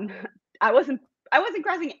 I wasn't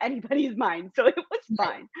crossing anybody's mind, so it was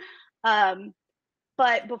fine.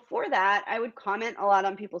 But before that, I would comment a lot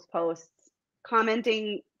on people's posts,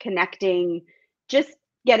 commenting, connecting, just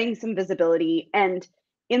getting some visibility. And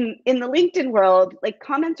in the LinkedIn world, like,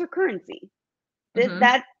 comments are currency.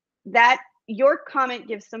 That your comment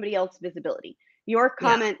gives somebody else visibility. Your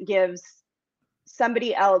comment gives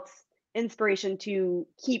somebody else inspiration to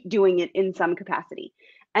keep doing it in some capacity.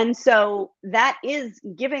 And so that is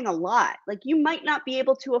giving a lot. Like, you might not be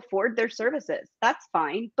able to afford their services. That's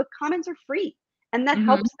fine, but comments are free, and that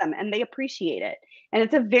helps them, and they appreciate it. And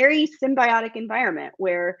it's a very symbiotic environment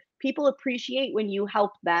where people appreciate when you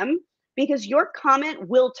help them, because your comment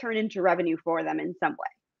will turn into revenue for them in some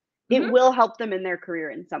way. It will help them in their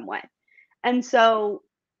career in some way. And so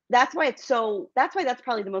that's why that's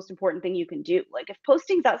probably the most important thing you can do. Like, if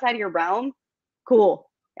posting's outside of your realm, cool.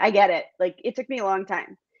 I get it. Like, it took me a long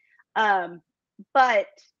time. But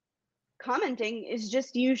commenting is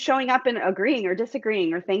just you showing up and agreeing or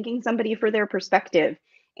disagreeing or thanking somebody for their perspective.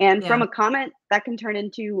 And from Yeah. a comment, that can turn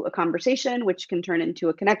into a conversation, which can turn into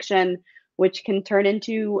a connection, which can turn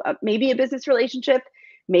into maybe a business relationship,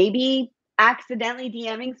 maybe accidentally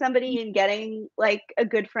DMing somebody and getting like a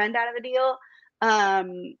good friend out of the deal,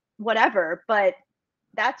 whatever. But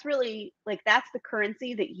that's really like that's the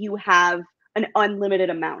currency that you have an unlimited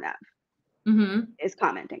amount of is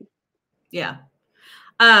commenting. Yeah.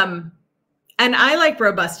 And I like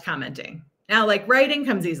robust commenting. Now, like writing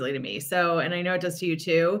comes easily to me. So, and I know it does to you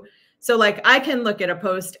too. So like I can look at a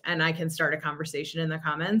post and I can start a conversation in the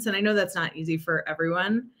comments. And I know that's not easy for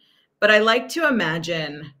everyone, but I like to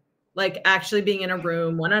imagine like actually being in a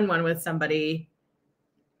room one-on-one with somebody,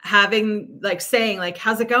 having like saying like,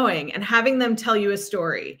 how's it going? And having them tell you a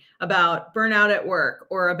story about burnout at work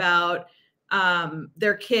or about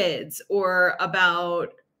their kids or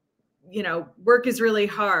about, you know, work is really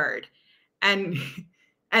hard. And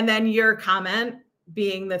and then your comment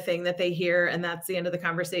being the thing that they hear and that's the end of the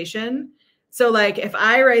conversation. So like if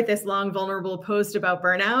I write this long vulnerable post about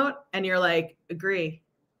burnout and you're like, agree,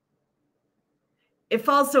 it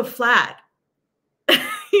falls so flat.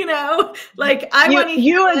 You know, like I want to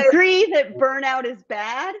you agree that burnout is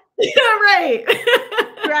bad. Yeah, right.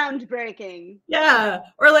 Groundbreaking. Yeah,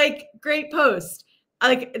 or like great post,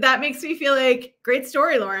 like that makes me feel like great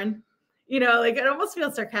story, Lauren. You know, like it almost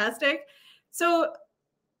feels sarcastic. So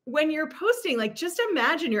when you're posting, like just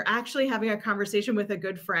imagine you're actually having a conversation with a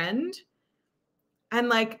good friend. And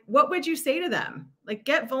like, what would you say to them? Like,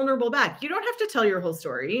 get vulnerable back. You don't have to tell your whole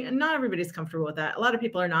story, and not everybody's comfortable with that. A lot of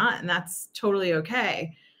people are not, and that's totally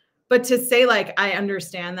okay. But to say like, I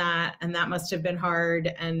understand that, and that must have been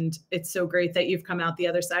hard, and it's so great that you've come out the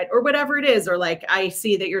other side, or whatever it is, or like, I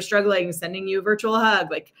see that you're struggling, sending you a virtual hug.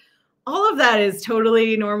 Like, all of that is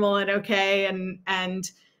totally normal and okay, and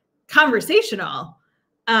conversational.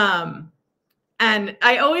 And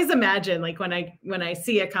I always imagine like when I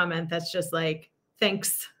see a comment that's just like,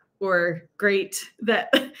 thanks or great,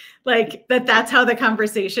 that like that's how the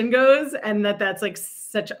conversation goes, and that's like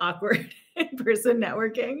such awkward in-person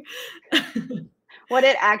networking. What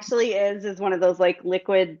it actually is one of those like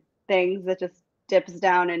liquid things that just dips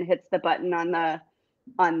down and hits the button on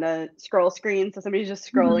the scroll screen. So somebody's just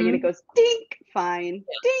scrolling and it goes dink, fine,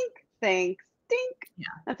 dink, thanks, dink. Yeah.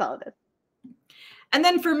 That's all it is. And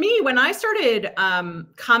then for me, when I started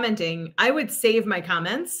commenting, I would save my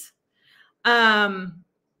comments. Thanks,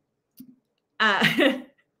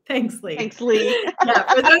 Lee. Thanks, Lee. Yeah,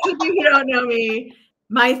 for those of you who don't know me,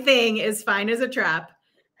 my thing is fine as a trap.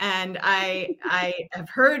 And I have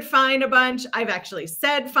heard fine a bunch. I've actually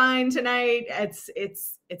said fine tonight.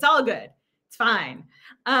 It's all good. It's fine.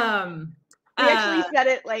 We actually said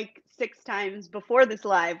it like 6 times before this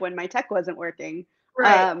live when my tech wasn't working.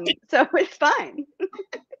 Right. So it's fine.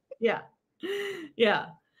 Yeah. Yeah.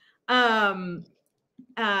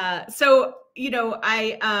 So, you know,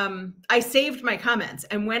 I saved my comments,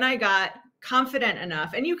 and when I got confident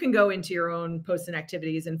enough, and you can go into your own posts and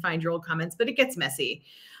activities and find your old comments, but it gets messy.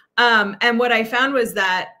 And what I found was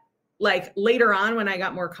that like later on, when I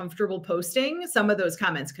got more comfortable posting, some of those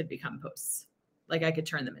comments could become posts. Like I could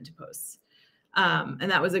turn them into posts. And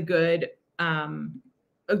that was a good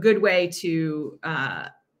way to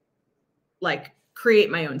like create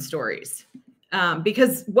my own stories.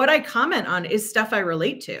 Because what I comment on is stuff I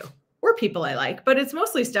relate to or people I like, but it's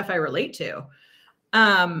mostly stuff I relate to.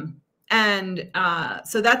 So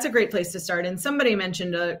that's a great place to start. And somebody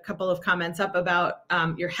mentioned a couple of comments up about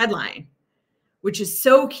your headline, which is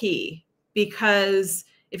so key, because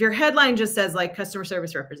if your headline just says like customer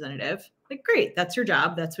service representative, like great, that's your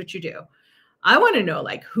job. That's what you do. I want to know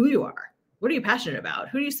like who you are. What are you passionate about?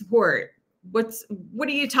 Who do you support? What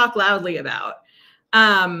do you talk loudly about?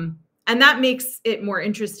 And that makes it more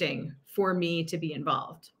interesting for me to be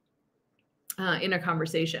involved in a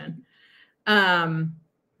conversation. We're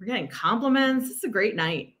getting compliments. This is a great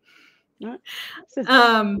night. This is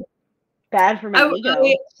bad for my ego.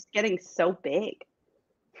 It's just getting so big.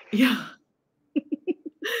 Yeah.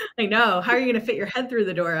 I know. How are you going to fit your head through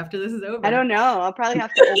the door after this is over? I don't know. I'll probably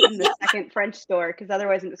have to open the second French door, because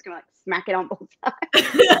otherwise I'm just going to like smack it on both sides.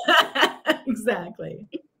 Exactly.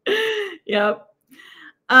 Yep.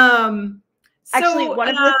 Actually, one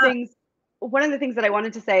of the things that I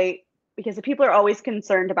wanted to say, because the people are always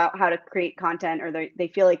concerned about how to create content, or they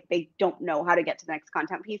feel like they don't know how to get to the next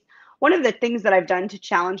content piece. One of the things that I've done to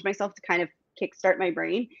challenge myself to kind of kickstart my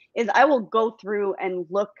brain is I will go through and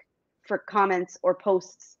look for comments or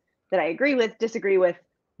posts that I agree with, disagree with,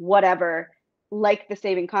 whatever, like the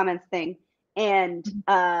saving comments thing, and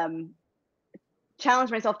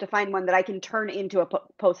challenge myself to find one that I can turn into a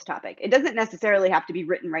post topic. It doesn't necessarily have to be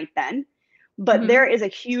written right then, but there is a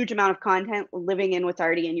huge amount of content living in what's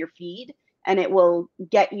already in your feed, and it will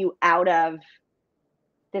get you out of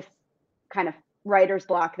this kind of writer's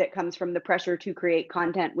block that comes from the pressure to create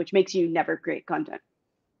content, which makes you never create content.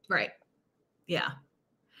 Right. Yeah.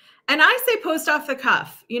 And I say post off the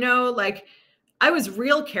cuff, you know, like I was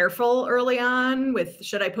real careful early on with,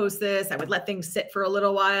 should I post this? I would let things sit for a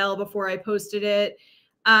little while before I posted it.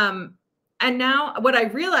 And now what I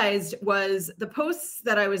realized was the posts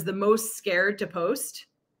that I was the most scared to post,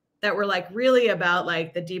 that were like really about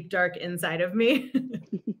like the deep, dark inside of me,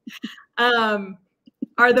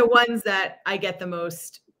 are the ones that I get the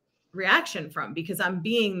most reaction from, because I'm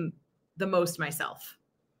being the most myself.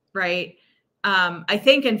 Right. I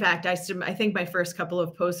think, in fact, I think my first couple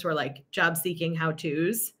of posts were like job seeking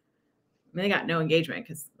how-tos. I mean, they got no engagement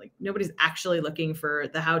because like nobody's actually looking for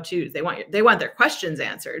the how-tos. They want their questions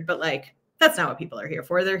answered, but like, that's not what people are here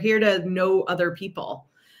for. They're here to know other people.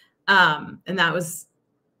 And that was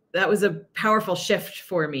a powerful shift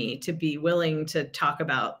for me, to be willing to talk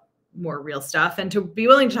about more real stuff and to be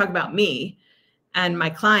willing to talk about me and my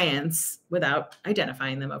clients without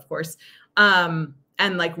identifying them, of course.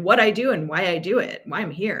 And like what I do and why I do it, why I'm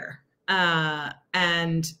here.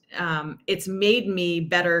 And it's made me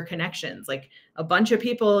better connections. Like a bunch of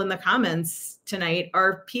people in the comments tonight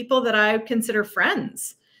are people that I consider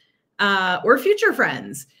friends, or future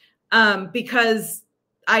friends, because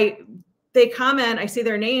they comment, I see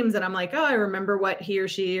their names and I'm like, oh, I remember what he or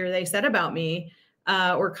she or they said about me,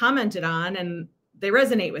 or commented on, and they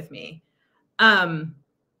resonate with me.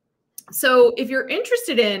 So if you're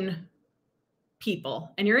interested in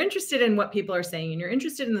people and you're interested in what people are saying and you're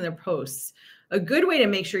interested in their posts, a good way to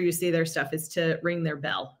make sure you see their stuff is to ring their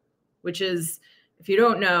bell, which is, if you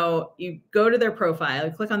don't know, you go to their profile,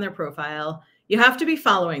 you click on their profile, you have to be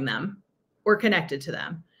following them or connected to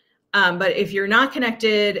them. But if you're not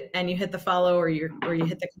connected and you hit the follow, or you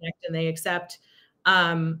hit the connect and they accept,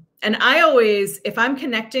 and I always, if I'm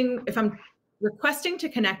requesting to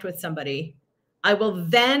connect with somebody, I will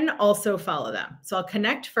then also follow them. So I'll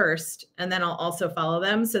connect first and then I'll also follow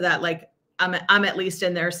them, so that like I'm at least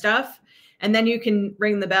in their stuff. And then you can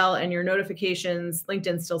ring the bell and your notifications,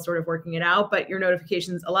 LinkedIn's still sort of working it out, but your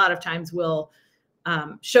notifications a lot of times will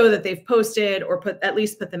show that they've posted, or at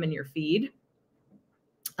least put them in your feed.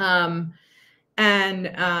 And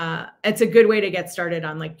it's a good way to get started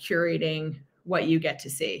on like curating what you get to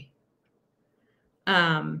see.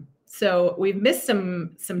 So we've missed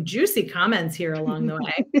some juicy comments here along the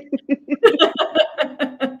way.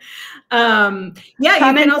 Yeah, comments, you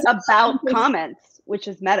can also about comments, which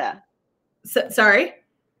is meta. Sorry?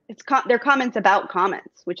 They're comments about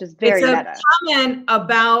comments, which is very meta. It's a comment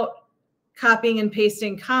about copying and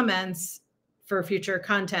pasting comments for future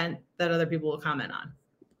content that other people will comment on.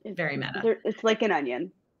 Very meta. It's like an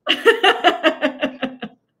onion.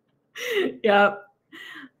 Yep.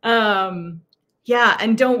 Yeah.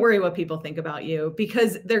 And don't worry what people think about you,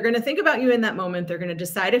 because they're going to think about you in that moment. They're going to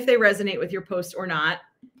decide if they resonate with your post or not.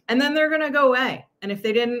 And then they're going to go away. And if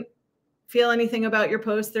they didn't feel anything about your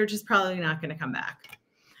post, they're just probably not going to come back.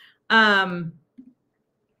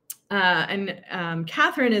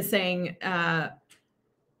 Catherine is saying,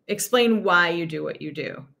 explain why you do what you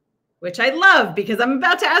do, which I love, because I'm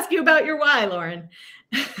about to ask you about your why, Lauren.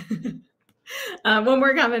 One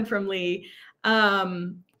more comment from Lee.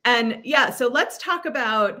 And yeah, so let's talk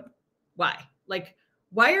about why. Like,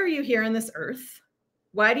 why are you here on this earth?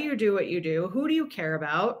 Why do you do what you do? Who do you care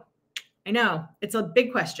about? I know it's a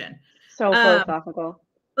big question. So philosophical.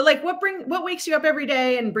 But like, what wakes you up every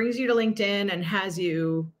day and brings you to LinkedIn and has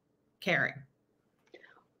you caring?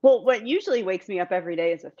 Well, what usually wakes me up every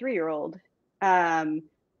day is a 3-year-old,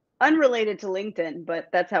 unrelated to LinkedIn, but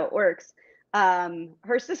that's how it works.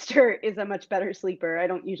 Her sister is a much better sleeper. I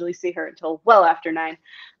don't usually see her until well after 9.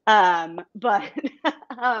 But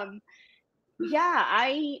yeah,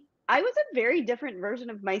 I was a very different version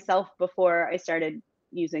of myself before I started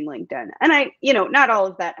using LinkedIn. And not all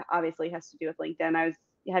of that obviously has to do with LinkedIn. I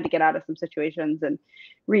had to get out of some situations and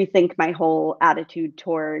rethink my whole attitude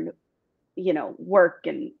toward, work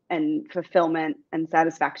and fulfillment and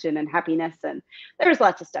satisfaction and happiness. And there's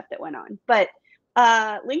lots of stuff that went on. But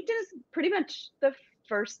LinkedIn is pretty much the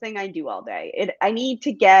first thing I do all day. I need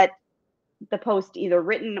to get the post either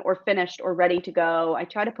written or finished or ready to go. I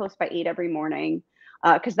try to post by 8 every morning,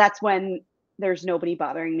 because that's when there's nobody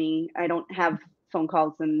bothering me. I don't have phone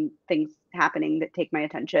calls and things happening that take my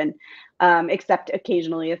attention, except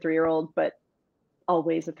occasionally a 3-year-old, but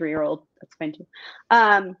always a 3-year-old. That's fine too.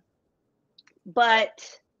 But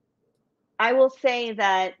I will say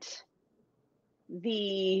that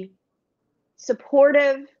the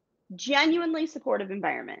supportive, genuinely supportive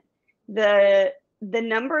environment, the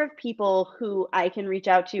number of people who I can reach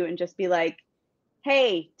out to and just be like,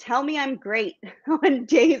 hey, tell me I'm great on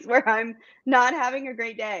days where I'm not having a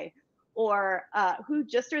great day, or who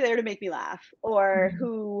just are there to make me laugh, or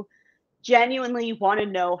who genuinely want to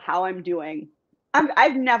know how I'm doing.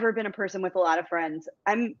 I've never been a person with a lot of friends.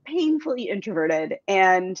 I'm painfully introverted,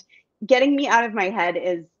 and getting me out of my head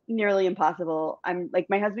is nearly impossible. I'm like,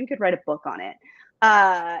 my husband could write a book on it.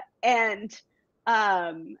 And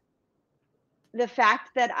the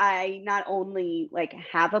fact that I not only like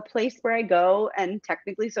have a place where I go and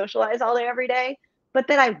technically socialize all day every day, but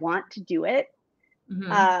that I want to do it,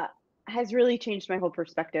 has really changed my whole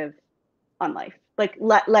perspective on life.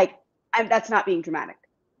 That's not being dramatic.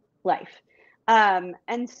 Life.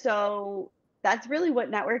 And so that's really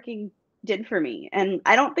what networking did for me. And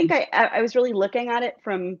I don't think I was really looking at it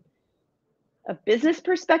from a business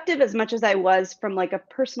perspective as much as I was from like a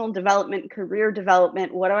personal development, career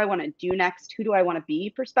development, what do I want to do next? Who do I want to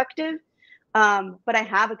be perspective? But I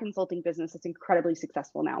have a consulting business that's incredibly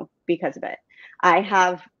successful now because of it.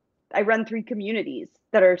 I run 3 communities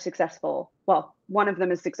that are successful. Well, one of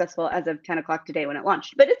them is successful as of 10 o'clock today when it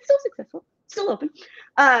launched, but it's still successful, still open,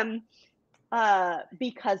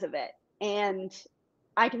 because of it. And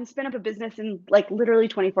I can spin up a business in like literally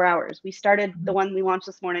 24 hours. We started the one we launched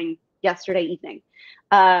this morning, yesterday evening.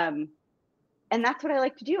 And that's what I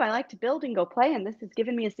like to do. I like to build and go play. And this has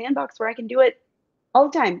given me a sandbox where I can do it all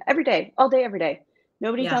the time, every day, all day, every day.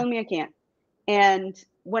 Nobody telling me I can't. And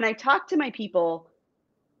when I talk to my people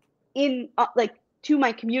in to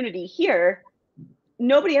my community here,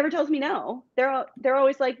 nobody ever tells me no. They're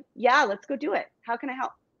always like, yeah, let's go do it. How can I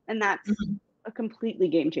help? And that's a completely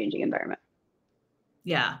game-changing environment.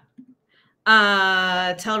 Yeah.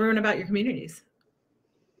 Tell everyone about your communities.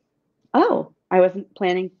 Oh, I wasn't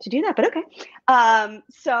planning to do that, but okay.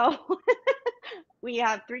 So we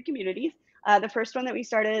have 3 communities. The first one that we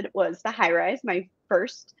started was the High Rise. My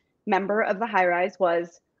first member of the High Rise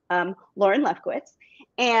was Lauren Lefkowitz.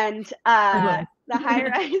 And the High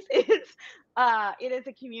Rise is it is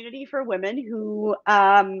a community for women who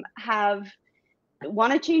want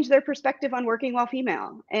to change their perspective on working while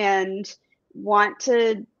female and want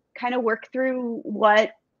to kind of work through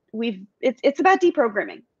what it's about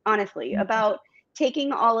deprogramming, honestly, about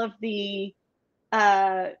taking all of the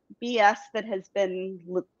BS that has been,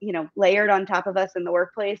 layered on top of us in the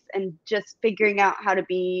workplace and just figuring out how to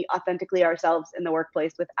be authentically ourselves in the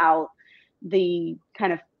workplace without the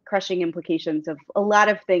kind of crushing implications of a lot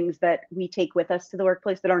of things that we take with us to the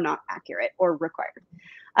workplace that are not accurate or required.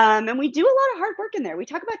 And we do a lot of hard work in there. We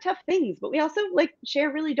talk about tough things, but we also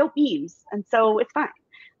share really dope memes. And so it's fine.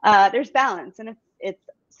 There's balance, and it's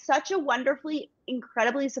such a wonderfully,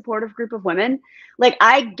 incredibly supportive group of women. Like,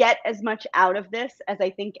 I get as much out of this as I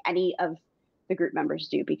think any of the group members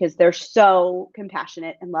do, because they're so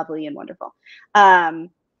compassionate and lovely and wonderful. I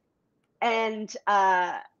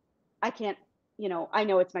can't, I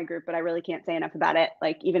know it's my group, but I really can't say enough about it.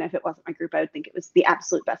 Like, even if it wasn't my group, I would think it was the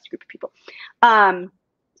absolute best group of people.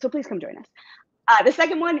 So please come join us. The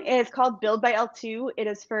second one is called Build by L2. It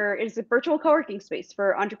is a virtual co-working space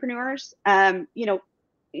for entrepreneurs.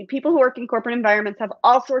 People who work in corporate environments have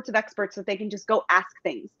all sorts of experts that they can just go ask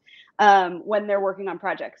things when they're working on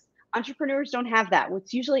projects. Entrepreneurs don't have that.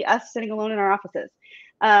 It's usually us sitting alone in our offices.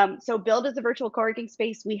 So Build is a virtual co-working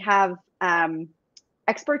space. We have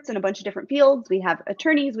experts in a bunch of different fields. We have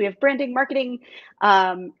attorneys, we have branding, marketing,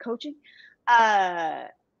 coaching,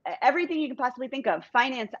 everything you can possibly think of,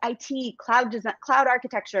 finance, IT, cloud design, cloud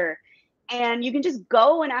architecture. And you can just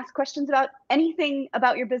go and ask questions about anything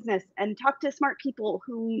about your business and talk to smart people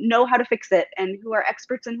who know how to fix it and who are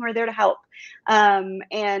experts and who are there to help.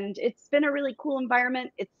 And it's been a really cool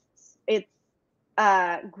environment. It's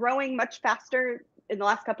growing much faster in the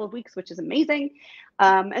last couple of weeks, which is amazing.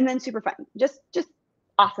 And then super fun. Just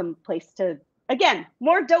awesome place to, again,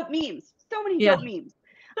 more dope memes. So many dope memes.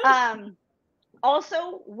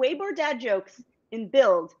 Also, way more dad jokes in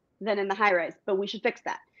Build than in the High Rise, but we should fix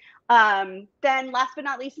that. Then last but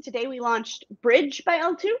not least, today we launched Bridge by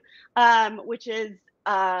L2, which is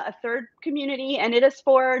a third community, and it is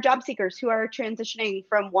for job seekers who are transitioning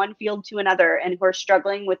from one field to another and who are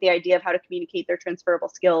struggling with the idea of how to communicate their transferable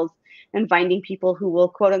skills and finding people who will,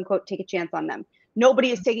 quote unquote, take a chance on them. Nobody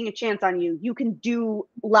is taking a chance on you. You can do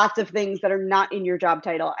lots of things that are not in your job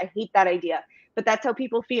title. I hate that idea. But that's how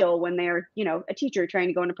people feel when they're, a teacher trying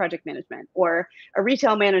to go into project management, or a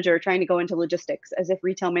retail manager trying to go into logistics, as if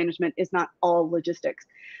retail management is not all logistics.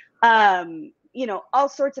 all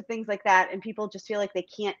sorts of things like that. And people just feel like they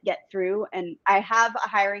can't get through. And I have a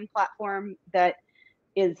hiring platform that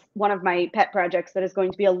is one of my pet projects that is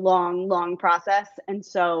going to be a long, long process. And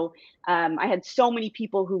so I had so many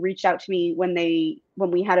people who reached out to me when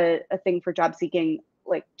we had a thing for job seeking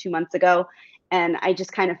like 2 months ago. And I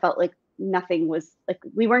just kind of felt like nothing was like,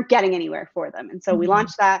 we weren't getting anywhere for them. And so we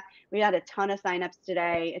launched that. We had a ton of signups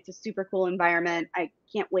today. It's a super cool environment. I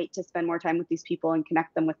can't wait to spend more time with these people and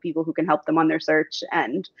connect them with people who can help them on their search,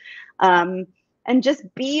 and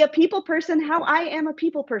just be a people person how I am a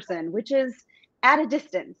people person, which is at a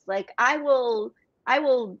distance. Like I will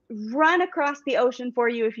run across the ocean for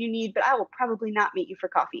you if you need, but I will probably not meet you for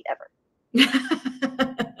coffee ever.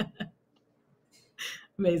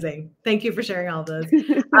 Amazing. Thank you for sharing all of those.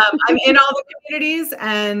 I'm in all the communities,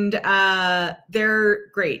 and they're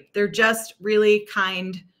great. They're just really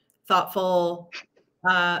kind, thoughtful,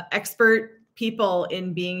 expert people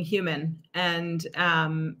in being human. And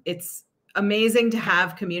it's amazing to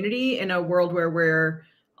have community in a world where we're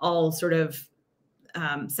all sort of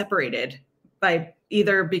separated by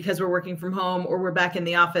either because we're working from home or we're back in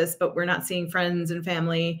the office, but we're not seeing friends and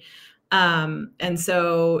family. And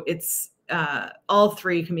so it's all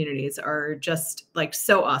three communities are just like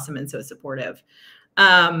so awesome and so supportive.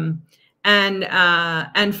 And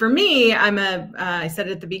for me, I said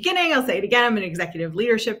it at the beginning, I'll say it again, I'm an executive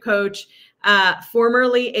leadership coach,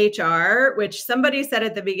 formerly HR, which somebody said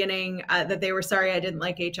at the beginning that they were sorry I didn't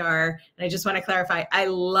like HR. And I just want to clarify,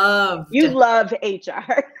 You love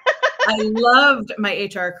HR. I loved my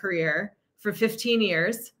HR career for 15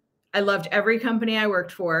 years. I loved every company I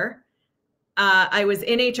worked for. I was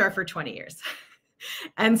in HR for 20 years.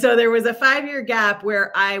 And so there was a 5-year gap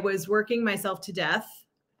where I was working myself to death,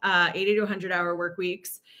 80 to 100 hour work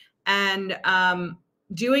weeks, and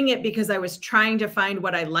doing it because I was trying to find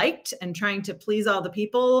what I liked and trying to please all the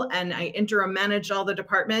people. And I interim managed all the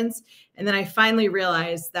departments. And then I finally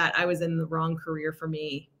realized that I was in the wrong career for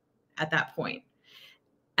me at that point,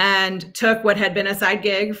 and took what had been a side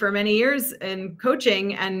gig for many years in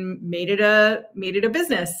coaching and made it a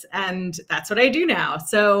business. And that's what I do now.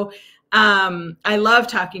 So I love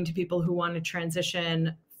talking to people who want to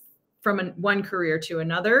transition from one career to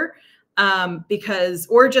another,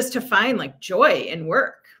 or just to find like joy in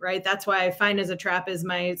work, right? That's why Fine as a Trap is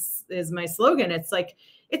my slogan. It's like,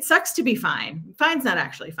 it sucks to be fine. Fine's not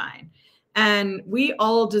actually fine. And we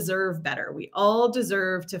all deserve better. We all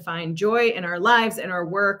deserve to find joy in our lives, in our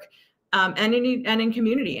work, and in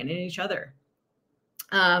community and in each other.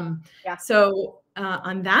 So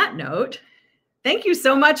on that note, thank you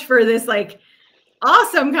so much for this like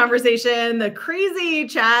awesome conversation, the crazy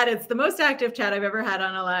chat. It's the most active chat I've ever had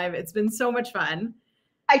on a live. It's been so much fun.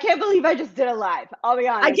 I can't believe I just did a live. I'll be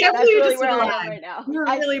honest. I can't believe you just did a live. I am right now. You're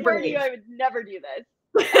really brave. I swear to you, I would never do this.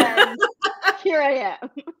 And here I am.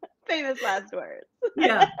 Famous last words.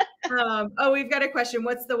 Yeah. We've got a question.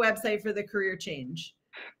 What's the website for the career change?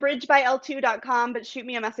 bridgebyl2.com, but shoot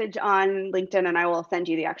me a message on LinkedIn and I will send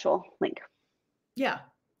you the actual link. Yeah.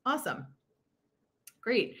 Awesome.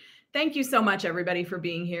 Great. Thank you so much, everybody, for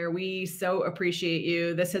being here. We so appreciate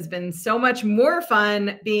you. This has been so much more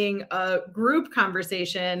fun being a group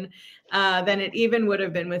conversation than it even would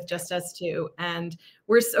have been with just us two. And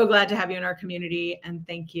we're so glad to have you in our community. And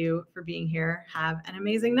thank you for being here. Have an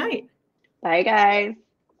amazing night. Bye, guys.